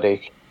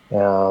athletic,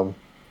 and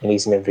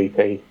he's an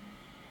MVP.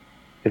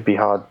 It'd be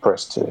hard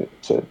pressed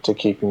to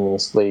keep him in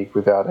this league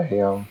without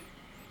a.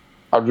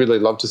 I'd really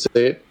love to see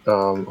it.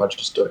 I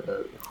just don't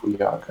know if we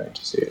are going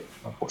to see it,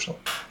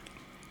 unfortunately.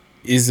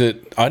 Is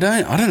it? I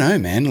don't know,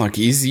 man. Like,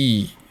 is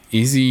he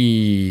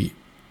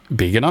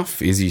big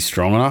enough? Is he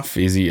strong enough?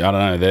 Is he? I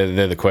don't know.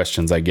 They're the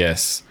questions, I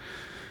guess.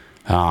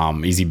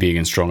 Is he big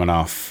and strong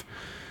enough?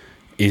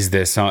 Is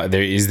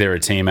there a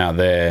team out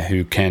there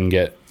who can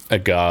get a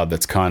guard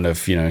that's kind of,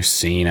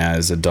 seen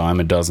as a dime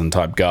a dozen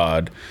type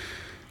guard,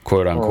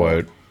 quote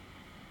unquote?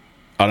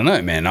 I don't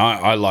know, man.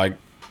 I like,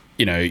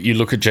 you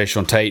look at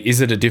Jae'Sean Tate.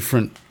 Is it a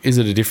different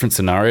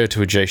scenario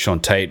to a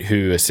Jae'Sean Tate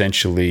who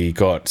essentially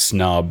got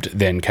snubbed,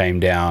 then came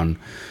down,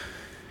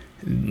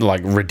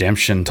 like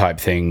redemption type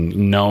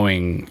thing,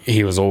 knowing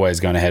he was always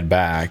going to head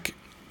back?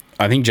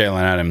 I think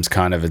Jalen Adams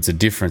it's a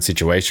different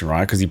situation,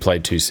 right? Because he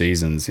played 2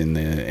 seasons in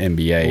the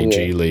NBA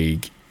G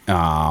League.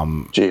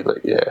 G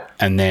League, yeah.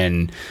 And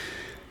then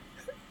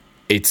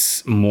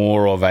it's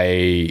more of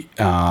a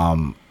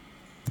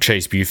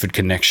Chase Buford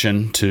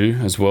connection too,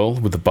 as well,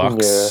 with the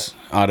Bucks.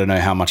 Yeah. I don't know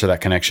how much of that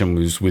connection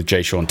was with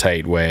Jae'Sean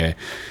Tate, where,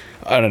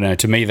 I don't know,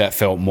 to me that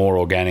felt more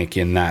organic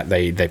in that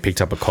they picked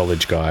up a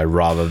college guy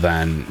rather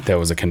than there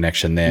was a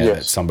connection there. Yes.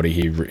 That somebody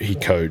he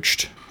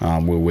coached,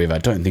 Will Weaver. I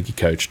don't think he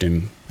coached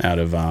him out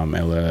of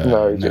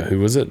no, who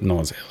was it? No, it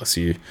was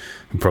LSU.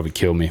 He'd probably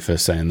kill me for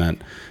saying that.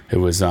 It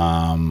was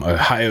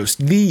Ohio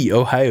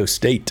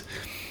State.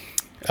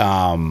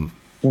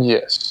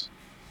 Yes.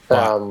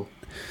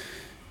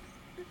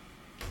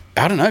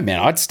 I don't know, man.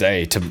 I'd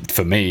stay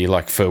for me,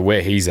 like, for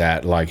where he's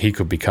at. Like, he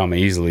could become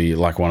easily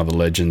like one of the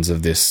legends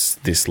of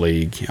this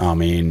league. I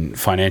mean,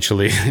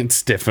 financially,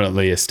 it's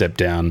definitely a step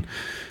down,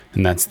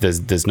 and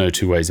there's no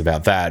two ways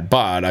about that.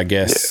 But I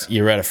guess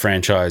you're at a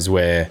franchise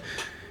where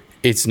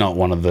it's not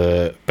one of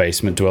the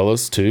basement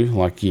dwellers too.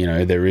 Like,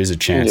 there is a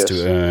chance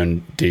to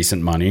earn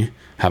decent money,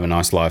 have a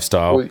nice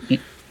lifestyle. Well,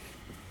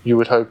 you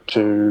would hope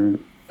to.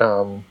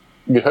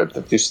 You'd hope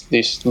that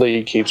this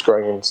league keeps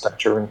growing in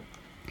stature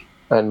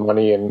and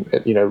money, and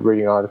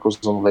reading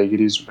articles on the league.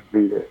 It is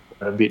really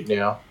a bit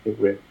now. I think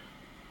we're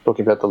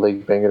talking about the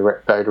league being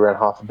valued around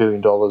 $500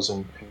 million,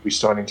 and we're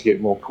starting to get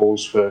more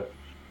calls for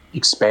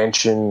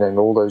expansion and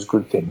all those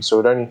good things.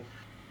 So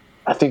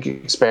I think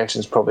expansion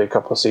is probably a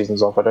couple of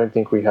seasons off. I don't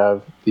think we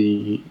have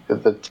the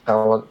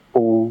talent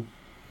pool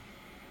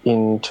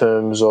in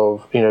terms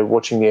of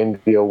watching the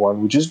NBL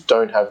one. We just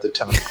don't have the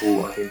talent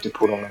pool, I think, to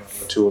put on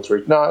 2 or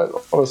 3.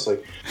 No, honestly,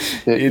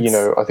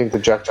 I think the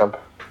jack jump.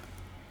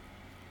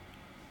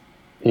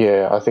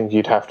 Yeah, I think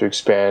you'd have to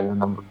expand the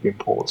number of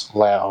imports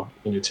allowed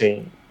in your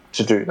team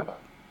to do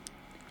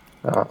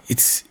that.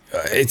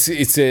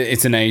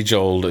 It's an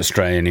age-old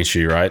Australian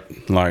issue,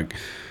 right? Like,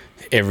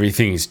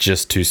 everything's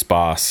just too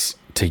sparse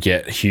to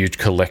get huge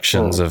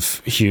collections of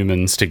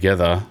humans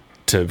together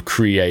to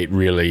create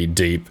really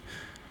deep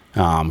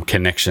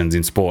connections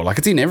in sport. Like,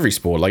 it's in every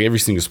sport. Like, every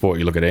single sport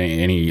you look at,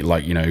 any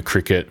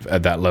cricket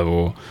at that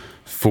level,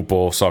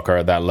 football, soccer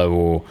at that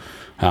level,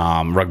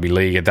 rugby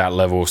league at that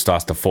level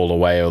starts to fall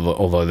away,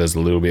 although there's a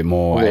little bit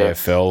more.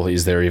 AFL,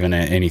 is there even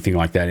anything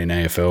like that in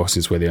AFL,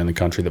 since we're the only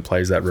country that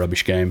plays that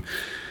rubbish game?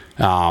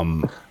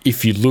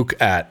 If you look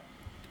at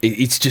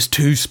it's just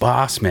too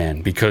sparse,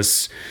 man,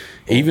 because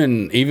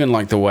even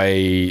like the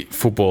way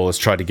football has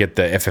tried to get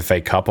the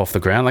FFA Cup off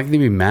the ground, like, they'd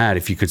be mad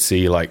if you could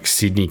see like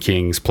Sydney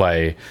Kings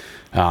play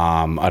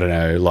I don't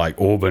know, like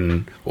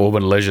Auburn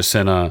Leisure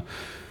Centre,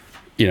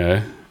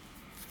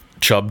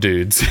 Chubb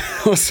dudes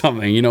or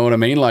something, you know what I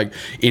mean? Like,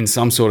 in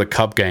some sort of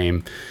cup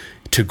game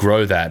to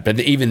grow that.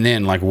 But even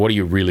then, like, what are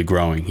you really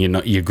growing?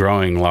 You're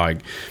growing like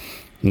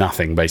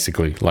nothing,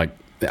 basically. Like,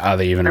 are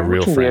they even a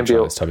real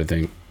franchise type of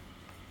thing?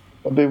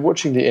 I've been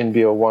watching the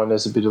NBL one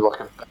as a bit of like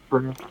a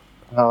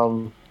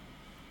background.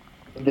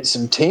 There's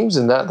some teams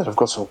in that have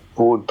got some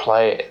good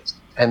players,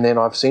 and then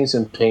I've seen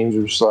some teams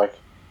which, like,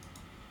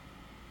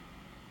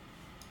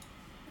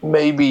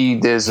 maybe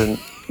there's an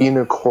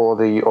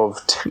inequality of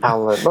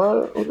talent.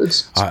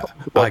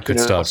 I could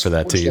start for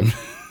that team.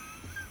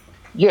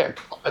 Yeah,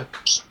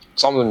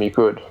 some of them you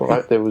could,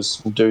 right? There was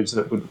some dudes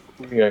that would,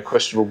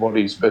 questionable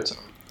bodies, but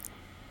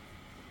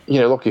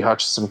Lockie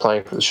Hutchinson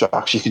playing for the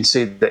Sharks, you can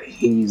see that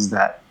he's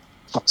that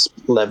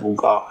level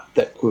guy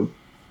that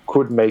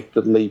could make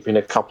the leap in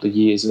a couple of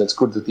years, and it's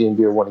good that the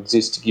NBL one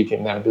exists to give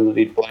him that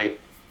ability to play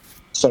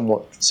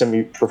somewhat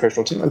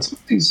semi-professional team. And some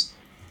of these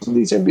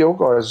NBL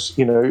guys,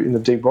 in the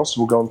deep roster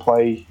will go and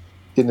play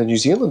in the New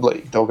Zealand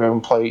League. They'll go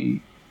and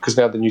play, because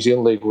now the New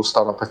Zealand League will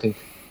start up, I think,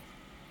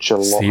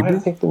 July, Siebel? I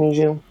think, the New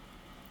Zealand.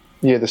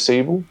 Yeah, the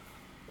Siebel.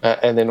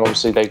 And then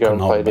obviously they go and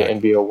play the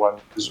NBL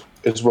one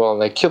as well,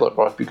 and they kill it,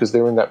 right, because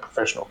they're in that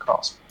professional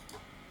cast.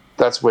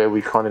 That's where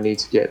we kind of need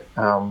to get.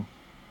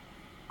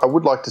 I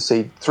would like to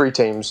see 3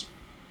 teams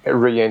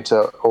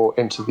re-enter or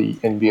enter the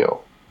NBL.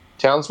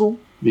 Townsville,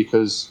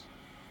 because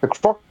the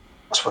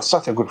Crocs were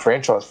such a good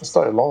franchise for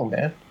so long,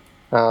 man.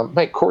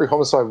 Mate, Corey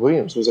Homicide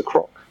Williams was a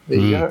Croc. There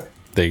you go.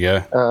 There you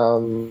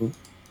go.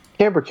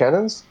 Canberra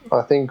Cannons,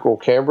 I think, or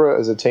Canberra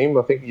as a team,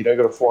 I think,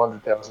 got a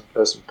 400,000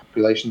 person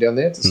population down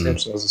there. It's the same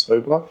size as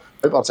Hobart.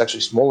 Hobart's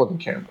actually smaller than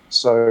Canberra.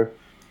 So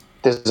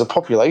there's a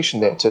population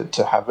there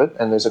to have it,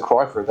 and there's a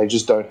cry for it. They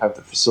just don't have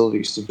the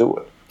facilities to do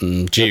it.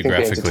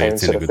 Geographically,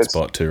 it's in a good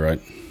spot too,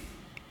 right?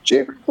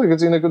 Geographically,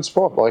 it's in a good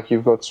spot. Like,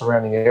 you've got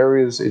surrounding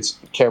areas.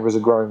 Canberra's a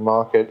growing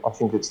market. I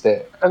think it's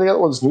there. And the other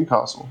one's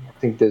Newcastle. I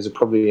think there's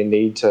probably a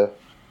need to,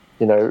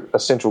 a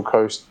Central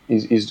Coast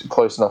is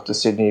close enough to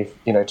Sydney,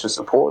 to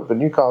support. But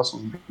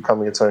Newcastle's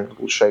becoming its own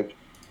little shaped,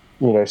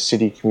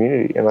 city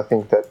community. And I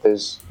think that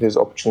there's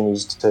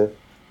opportunities to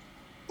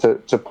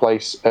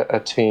place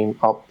a team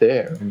up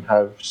there and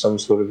have some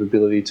sort of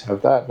ability to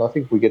have that. And I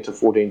think we get to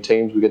 14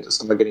 teams. We get to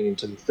start getting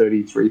into the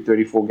 33,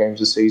 34 games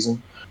a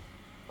season.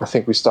 I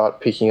think we start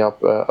picking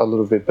up a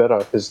little bit better,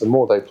 because the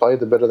more they play,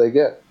 the better they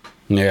get.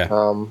 Yeah.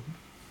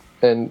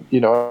 And,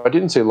 I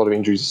didn't see a lot of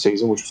injuries this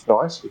season, which was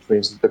nice, which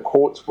means that the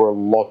courts were a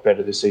lot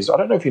better this season. I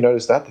don't know if you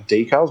noticed that. The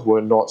decals were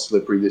not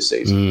slippery this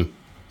season.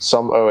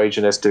 Some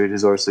OH&S dude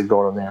has obviously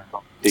gone on there and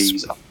got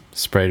D's up.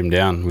 Sprayed him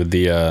down with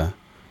the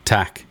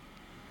tack.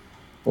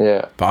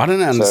 Yeah. But I don't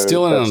know.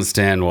 Still don't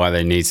understand why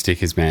they need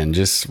stickers, man.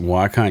 Just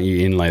why can't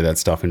you inlay that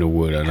stuff into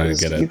wood? I don't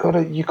get it. You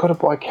gotta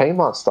buy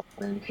Kmart stuff,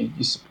 man. If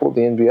you support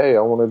the NBA, I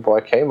want to buy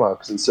Kmart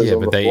because it says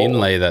on the they floor.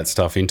 inlay that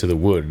stuff into the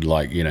wood,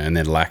 and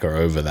then lacquer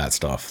over that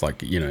stuff.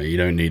 You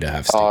don't need to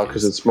have stickers. Oh,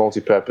 because it's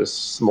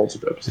multi-purpose.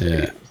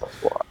 Yeah.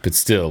 But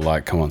still,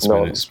 come on,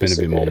 spend a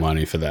bit more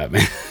money for that,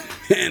 man.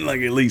 And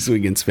at least we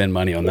can spend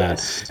money on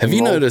that. Have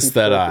you noticed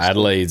that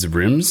Adelaide's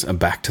rims are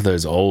back to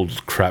those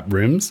old crap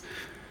rims?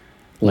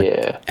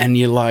 And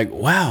you're like,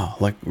 wow,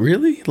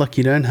 really?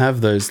 You don't have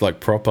those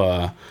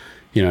proper,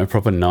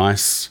 proper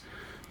nice,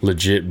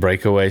 legit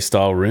breakaway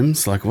style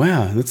rims?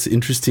 Wow, that's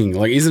interesting.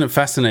 Isn't it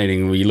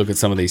fascinating when you look at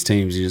some of these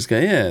teams, you just go,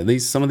 yeah,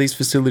 some of these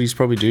facilities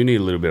probably do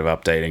need a little bit of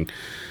updating.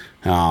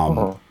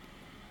 I've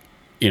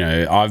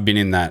been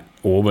in that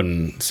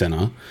Auburn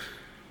Centre,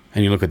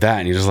 and you look at that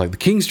and you're just like, the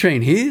Kings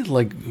train here?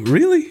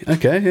 Really?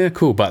 Okay, yeah,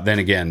 cool. But then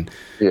again,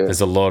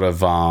 there's a lot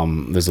of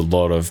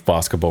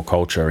basketball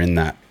culture in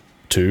that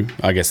too.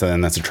 I guess then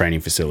that's a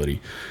training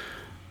facility.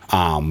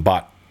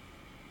 But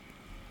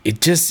there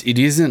just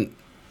isn't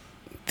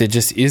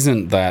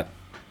that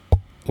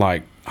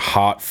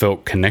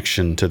heartfelt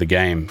connection to the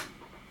game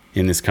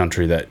in this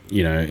country that,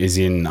 is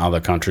in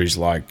other countries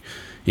like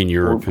in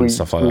Europe and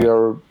stuff like that. We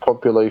are a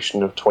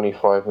population of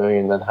 25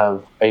 million that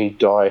have a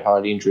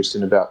die-hard interest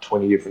in about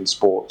 20 different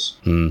sports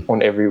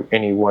on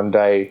any one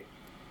day.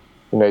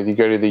 You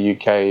go to the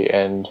UK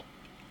and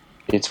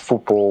it's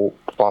football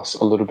plus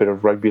a little bit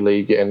of rugby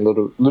league and a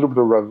little bit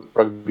of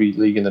rugby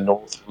league in the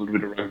north, a little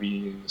bit of rugby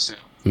union in the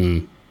south,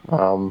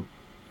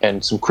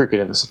 and some cricket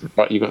in the south.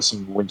 Right, you got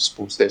some winter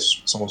sports there.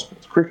 Someone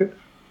sports cricket,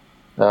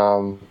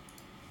 and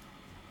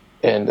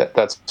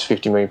that's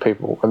 50 million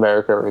people.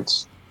 America,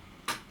 it's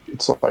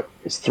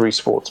 3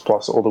 sports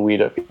plus all the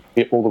weird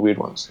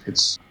ones.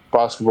 It's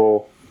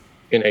basketball,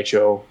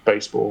 NHL,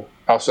 baseball,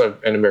 also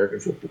and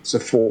American football. So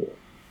 4,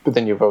 but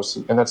then you've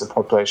also, and that's a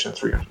population of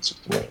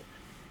 360 million.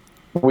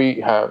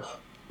 We have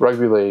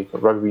rugby league,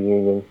 rugby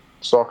union,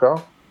 soccer,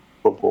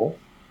 football,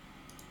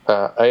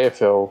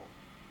 AFL,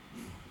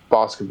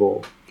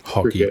 basketball,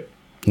 hockey, cricket,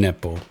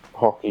 netball,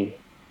 hockey.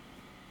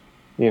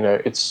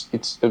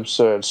 It's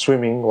absurd.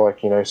 Swimming,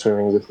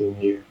 swimming's a thing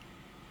here.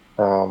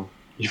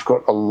 You've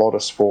got a lot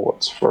of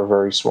sports for a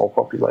very small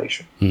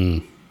population,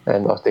 and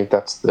I think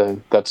that's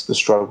the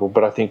struggle.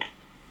 But I think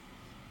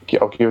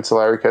I'll give it to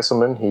Larry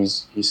Kesselman.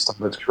 He's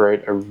started to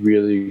create a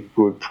really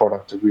good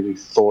product, a really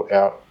thought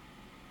out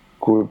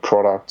good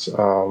product.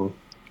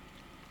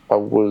 I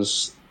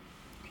was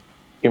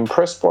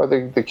impressed by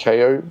the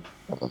KO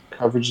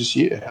coverage this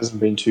year. It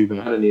hasn't been too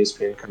bad, and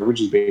ESPN coverage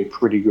has been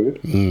pretty good.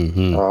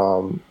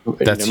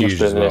 That's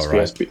huge as well,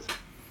 right?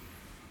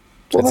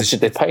 Well, that's it.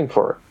 They're paying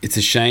for it. It's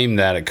a shame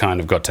that it kind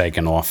of got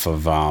taken off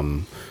of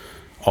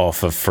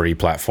free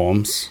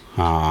platforms.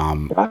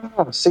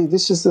 See,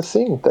 this is the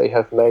thing. They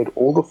have made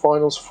all the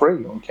finals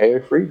free on KO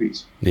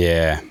Freebies.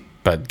 Yeah,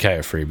 but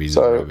KO Freebies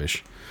are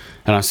rubbish.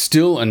 And I'm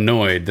still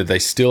annoyed that they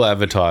still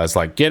advertise,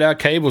 get our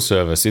cable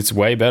service. It's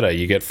way better.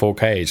 You get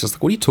 4K. It's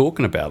just what are you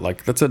talking about?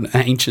 That's an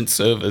ancient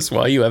service.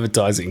 Why are you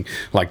advertising,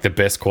 the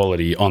best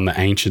quality on the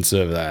ancient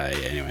service?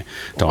 Anyway.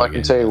 I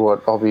can tell you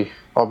what, I'll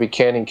be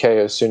canning KO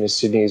as soon as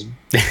Sydney is...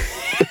 as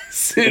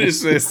soon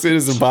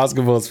as the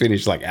basketball's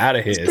finished, out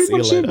of here. See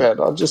you later.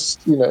 Man. I just,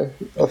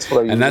 that's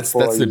what I use. And that's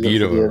the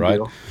beauty of it, right?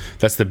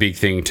 That's the big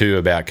thing, too,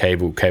 about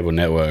cable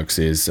networks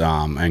is,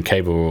 and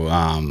cable...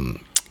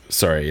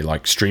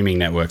 streaming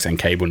networks and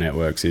cable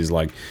networks is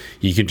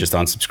you can just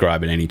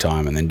unsubscribe at any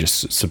time and then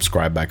just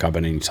subscribe back up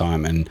at any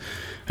time. And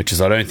it's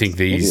just, I don't think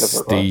these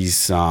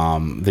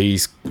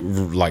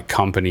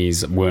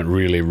companies weren't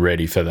really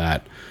ready for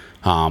that.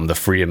 The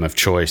freedom of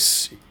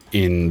choice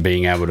in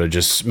being able to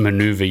just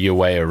maneuver your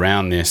way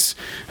around this.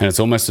 And it's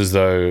almost as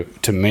though,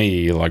 to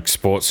me,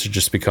 sports should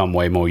just become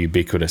way more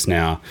ubiquitous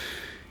now.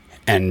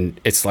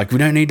 And it's like, we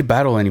don't need to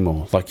battle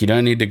anymore. Like, you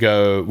don't need to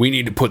go, we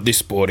need to put this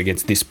sport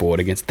against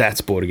that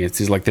sport against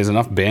this. Like, there's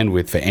enough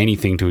bandwidth for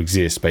anything to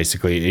exist,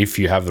 basically, if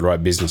you have the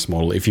right business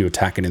model, if you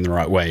attack it in the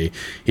right way,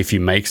 if you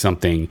make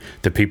something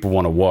that people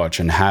want to watch,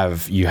 and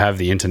you have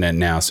the internet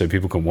now so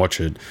people can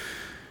watch it.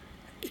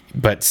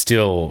 But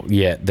still,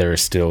 yet there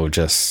is still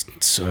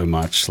just so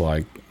much,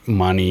 like,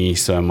 money,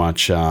 so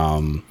much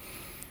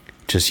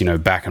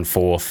just, back and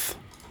forth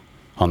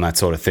on that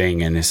sort of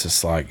thing, and it's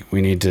just like, we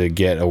need to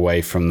get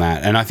away from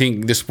that. And I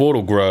think the sport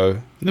will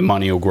grow, the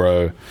money will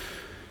grow,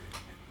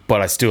 but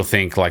I still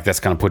think, like,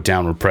 that's going to put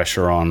downward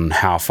pressure on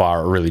how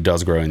far it really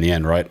does grow in the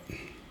end, right?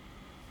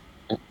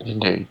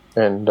 Indeed.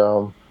 And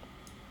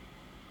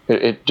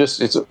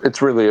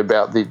it's really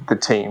about the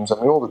teams. I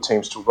mean, all the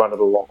teams still run at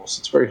a loss.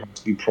 It's very hard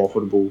to be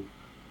profitable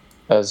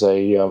as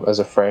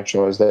a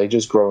franchise. They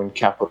just grow in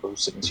capital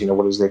sense.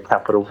 What is their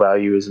capital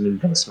value as an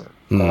investment?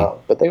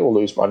 But they all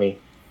lose money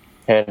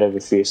hand over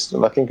fist.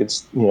 And I think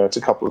it's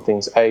a couple of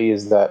things. A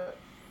is that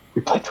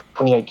we play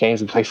 28 games,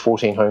 we play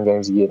 14 home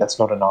games a year. That's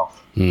not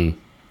enough.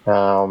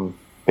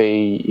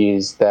 B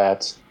is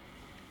that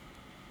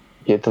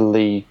the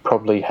league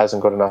probably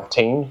hasn't got enough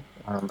team,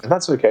 and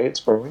that's okay. It's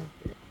growing.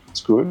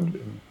 It's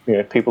good.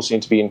 People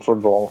seem to be in for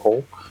the long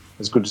haul,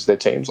 as good as their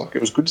teams. Like,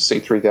 it was good to see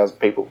 3,000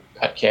 people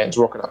at Cairns,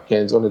 rocking up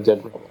Cairns on a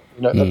dead rubber.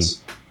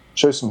 That's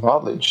shows some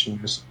cartilage.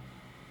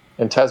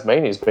 And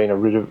Tasmania's been a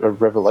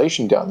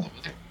revelation down there.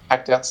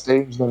 Packed out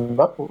stadiums no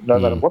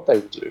matter what they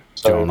would do.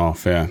 So, going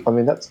off, yeah. I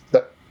mean, that's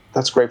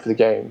great for the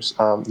games.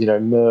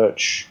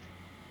 Merch.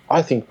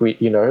 I think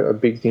a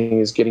big thing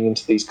is getting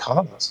into these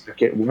cards.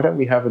 Why don't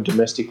we have a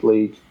domestic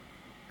league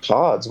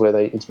cards where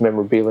it's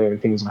memorabilia and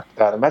things like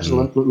that?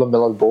 Imagine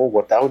LaMelo Ball,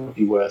 what that would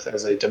be worth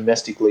as a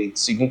domestic league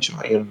signature.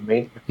 You know what I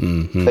mean?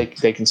 Mm-hmm.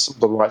 They can sell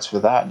the rights for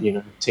that.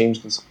 Teams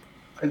can.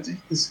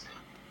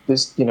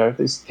 There's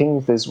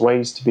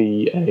ways to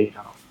be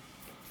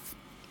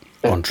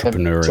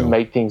entrepreneurial, to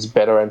make things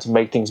better and to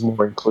make things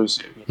more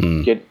inclusive.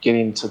 Get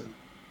into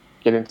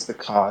the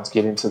cards,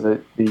 get into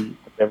the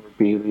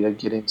memorabilia,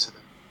 get into the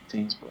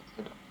things.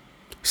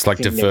 It's like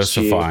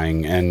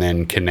diversifying and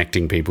then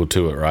connecting people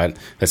to it, right?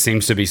 That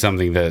seems to be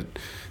something that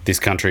this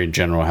country in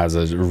general has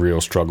a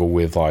real struggle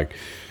with, like,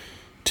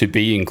 to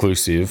be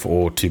inclusive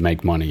or to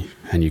make money.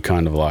 And you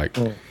kind of like,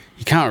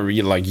 you can't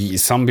really, like,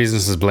 some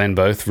businesses blend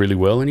both really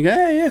well, and you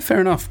go, yeah,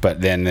 fair enough.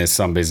 But then there's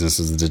some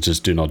businesses that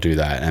just do not do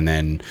that. And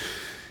then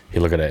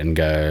you look at it and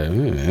go,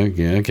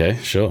 okay,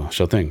 sure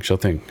thing.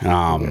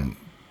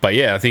 But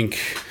yeah, I think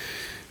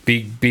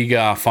big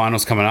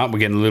finals coming up. We're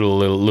getting a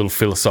little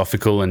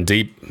philosophical and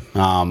deep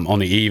on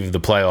the eve of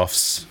the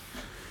playoffs.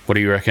 What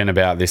do you reckon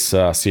about this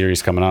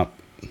series coming up?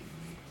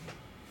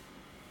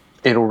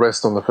 It'll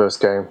rest on the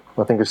first game.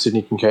 I think if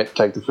Sydney can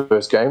take the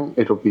first game,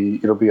 it'll be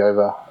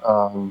over.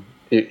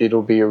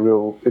 It'll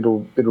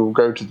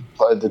go to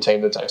the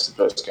team that takes the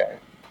first game.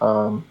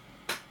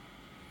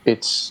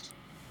 It's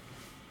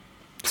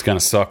going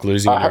to suck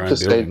losing in your own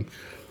building.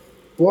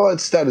 Well,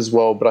 it's that as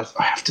well, but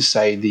I have to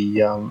say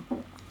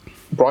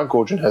Brian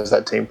Goorjian has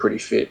that team pretty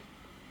fit.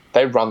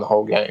 They run the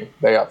whole game.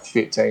 They are a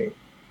fit team.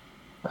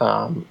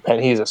 And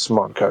he's a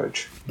smart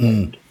coach.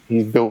 And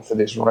he's built for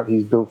this, right?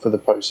 He's built for the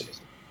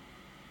postseason.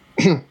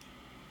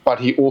 But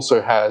he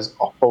also has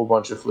a whole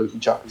bunch of fluky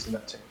chuckers in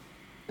that team.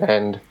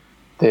 And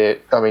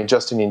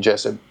Justin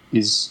Jessup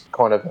is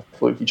kind of a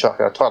fluky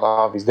chucker. Tyler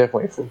Harvey's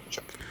definitely a fluky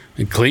chucker.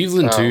 And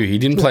Cleveland too, he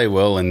didn't play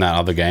well in that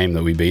other game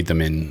that we beat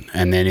them in,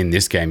 and then in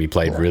this game he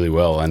played really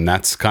well, and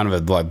that's kind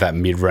of like that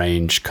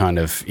mid-range kind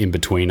of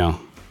in-betweener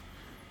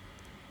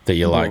that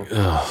you're like,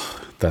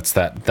 ugh, that's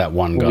that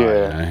one guy,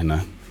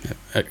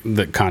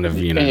 that kind of,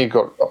 And you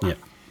got,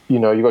 you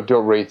got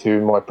Del Reith,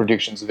 who my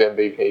predictions of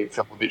MVP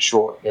fell a bit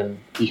short, and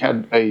he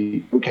had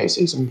a okay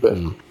season, but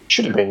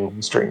should have been in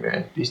the string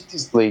man.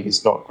 This league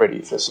is not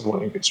ready for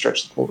someone who can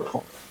stretch the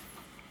floor,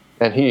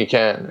 and here you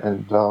can,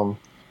 and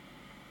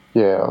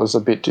I was a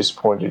bit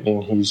disappointed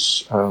in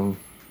his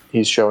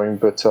showing,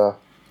 but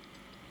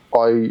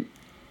I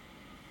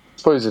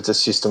suppose it's a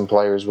system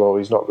player as well.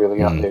 He's not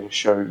really out there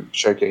to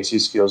showcase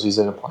his skills. He's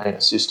there to play in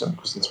a system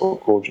because that's what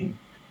Goorjian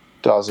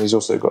does. And he's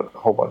also got a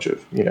whole bunch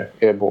of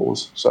air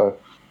balls. So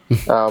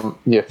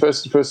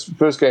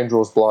first game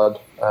draws blood.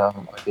 I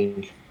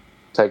think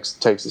takes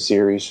the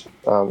series.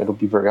 It'll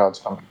be very hard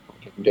to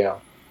get them down.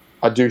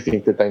 I do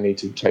think that they need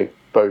to take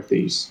both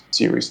these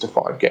series to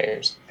 5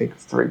 games. I think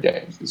 3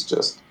 games is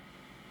just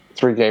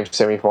 3 game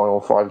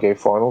semi-final, 5 game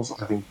finals.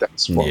 I think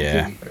that's what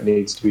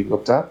needs to be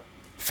looked at.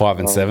 5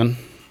 and 7.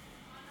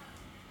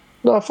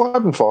 No, 5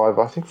 and 5.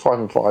 I think 5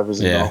 and 5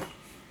 is enough.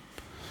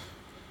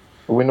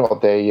 We're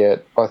not there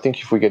yet. I think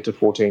if we get to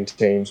 14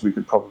 teams, we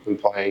could probably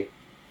play.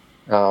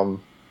 I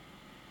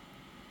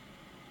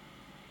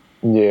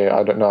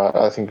don't know.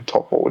 I think the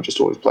top 4 would just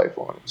always play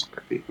finals.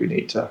 I think we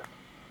need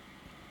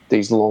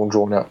these long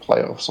drawn out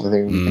playoffs. I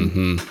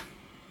think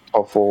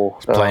top 4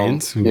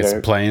 play-ins. Get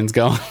some play-ins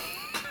going.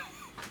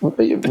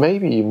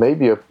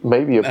 maybe a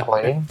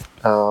play-in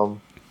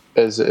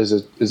as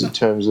a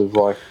terms of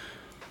like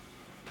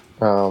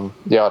Yeah,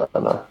 I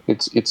don't know.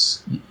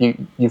 It's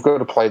you've got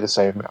to play the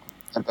same amount.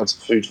 And that's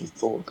food for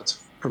thought. That's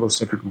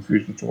philosophical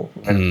food for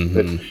thought. Mm-hmm.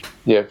 But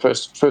yeah,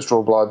 first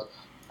raw blood.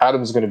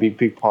 Adam's going to be a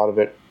big part of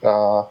it.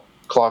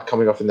 Clark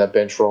coming off in that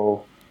bench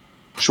role.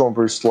 Sean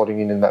Bruce slotting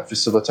in that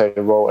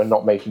facilitator role and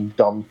not making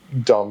dumb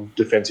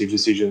defensive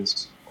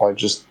decisions. Like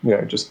just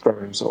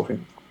throwing himself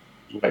in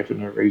way for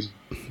no reason.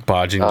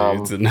 Barging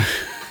dudes and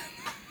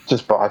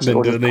just barging.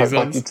 Or just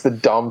like it's the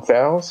dumb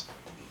fouls.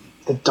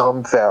 The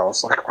dumb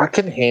fouls. Like I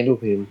can handle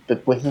him,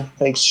 but when he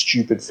makes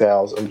stupid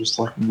fouls, I'm just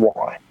like,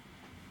 why?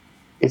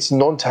 It's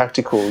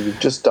non-tactical. You've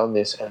just done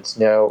this, and it's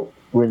now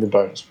we're in the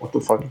bonus. What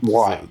the fuck?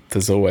 Why?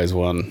 There's always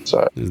one,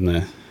 isn't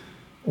there?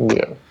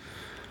 Yeah.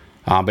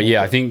 But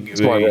yeah, I think it's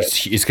going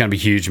to be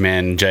huge,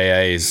 man.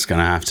 JA is going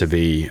to have to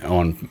be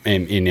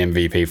in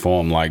MVP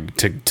form, like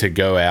to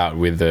go out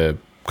with the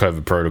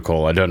COVID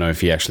protocol. I don't know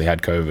if he actually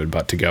had COVID,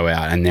 but to go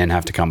out and then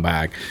have to come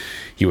back,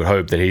 you would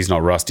hope that he's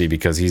not rusty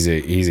because he's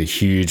a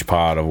huge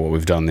part of what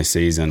we've done this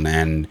season,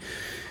 and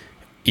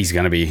he's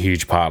going to be a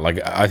huge part. Like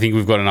I think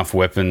we've got enough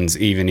weapons,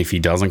 even if he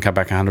doesn't come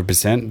back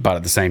 100%. But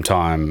at the same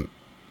time,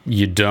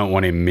 you don't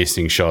want him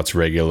missing shots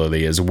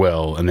regularly as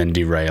well, and then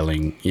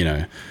derailing,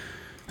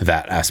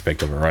 that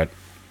aspect of it, right?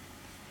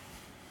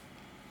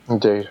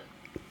 Indeed.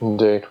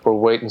 We'll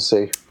wait and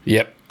see.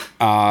 Yep.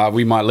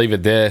 We might leave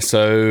it there.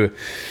 So,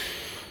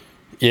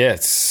 yeah,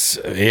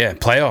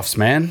 playoffs,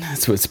 man.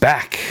 It's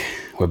back.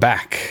 We're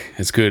back.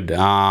 It's good.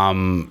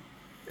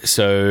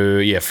 So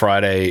yeah,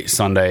 Friday,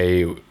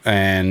 Sunday,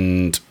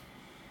 and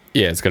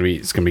yeah, it's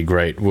gonna be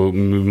great. We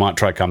might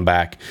try to come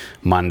back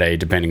Monday,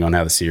 depending on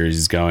how the series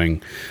is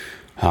going.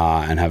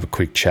 And have a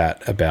quick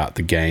chat about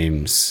the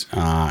games,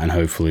 and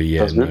hopefully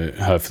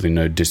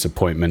no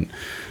disappointment.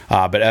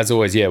 But as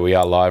always, we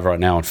are live right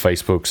now on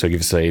Facebook, so give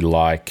us a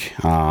like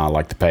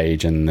the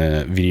page and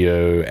the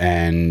video.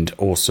 And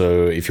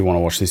also, if you want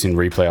to watch this in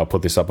replay, I'll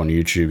put this up on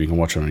YouTube. You can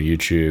watch it on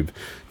YouTube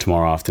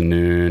tomorrow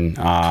afternoon.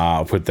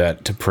 I'll put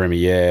that to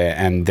premiere,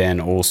 and then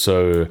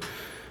also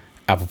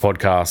Apple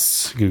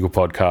Podcasts, Google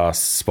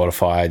Podcasts,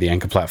 Spotify, the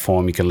Anchor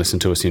platform. You can listen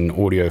to us in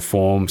audio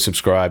form.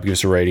 Subscribe, give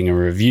us a rating and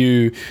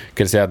review.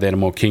 Get us out there to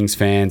more Kings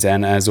fans.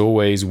 And as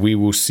always, we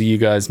will see you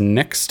guys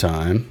next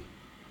time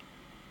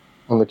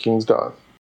on the Kings Dive.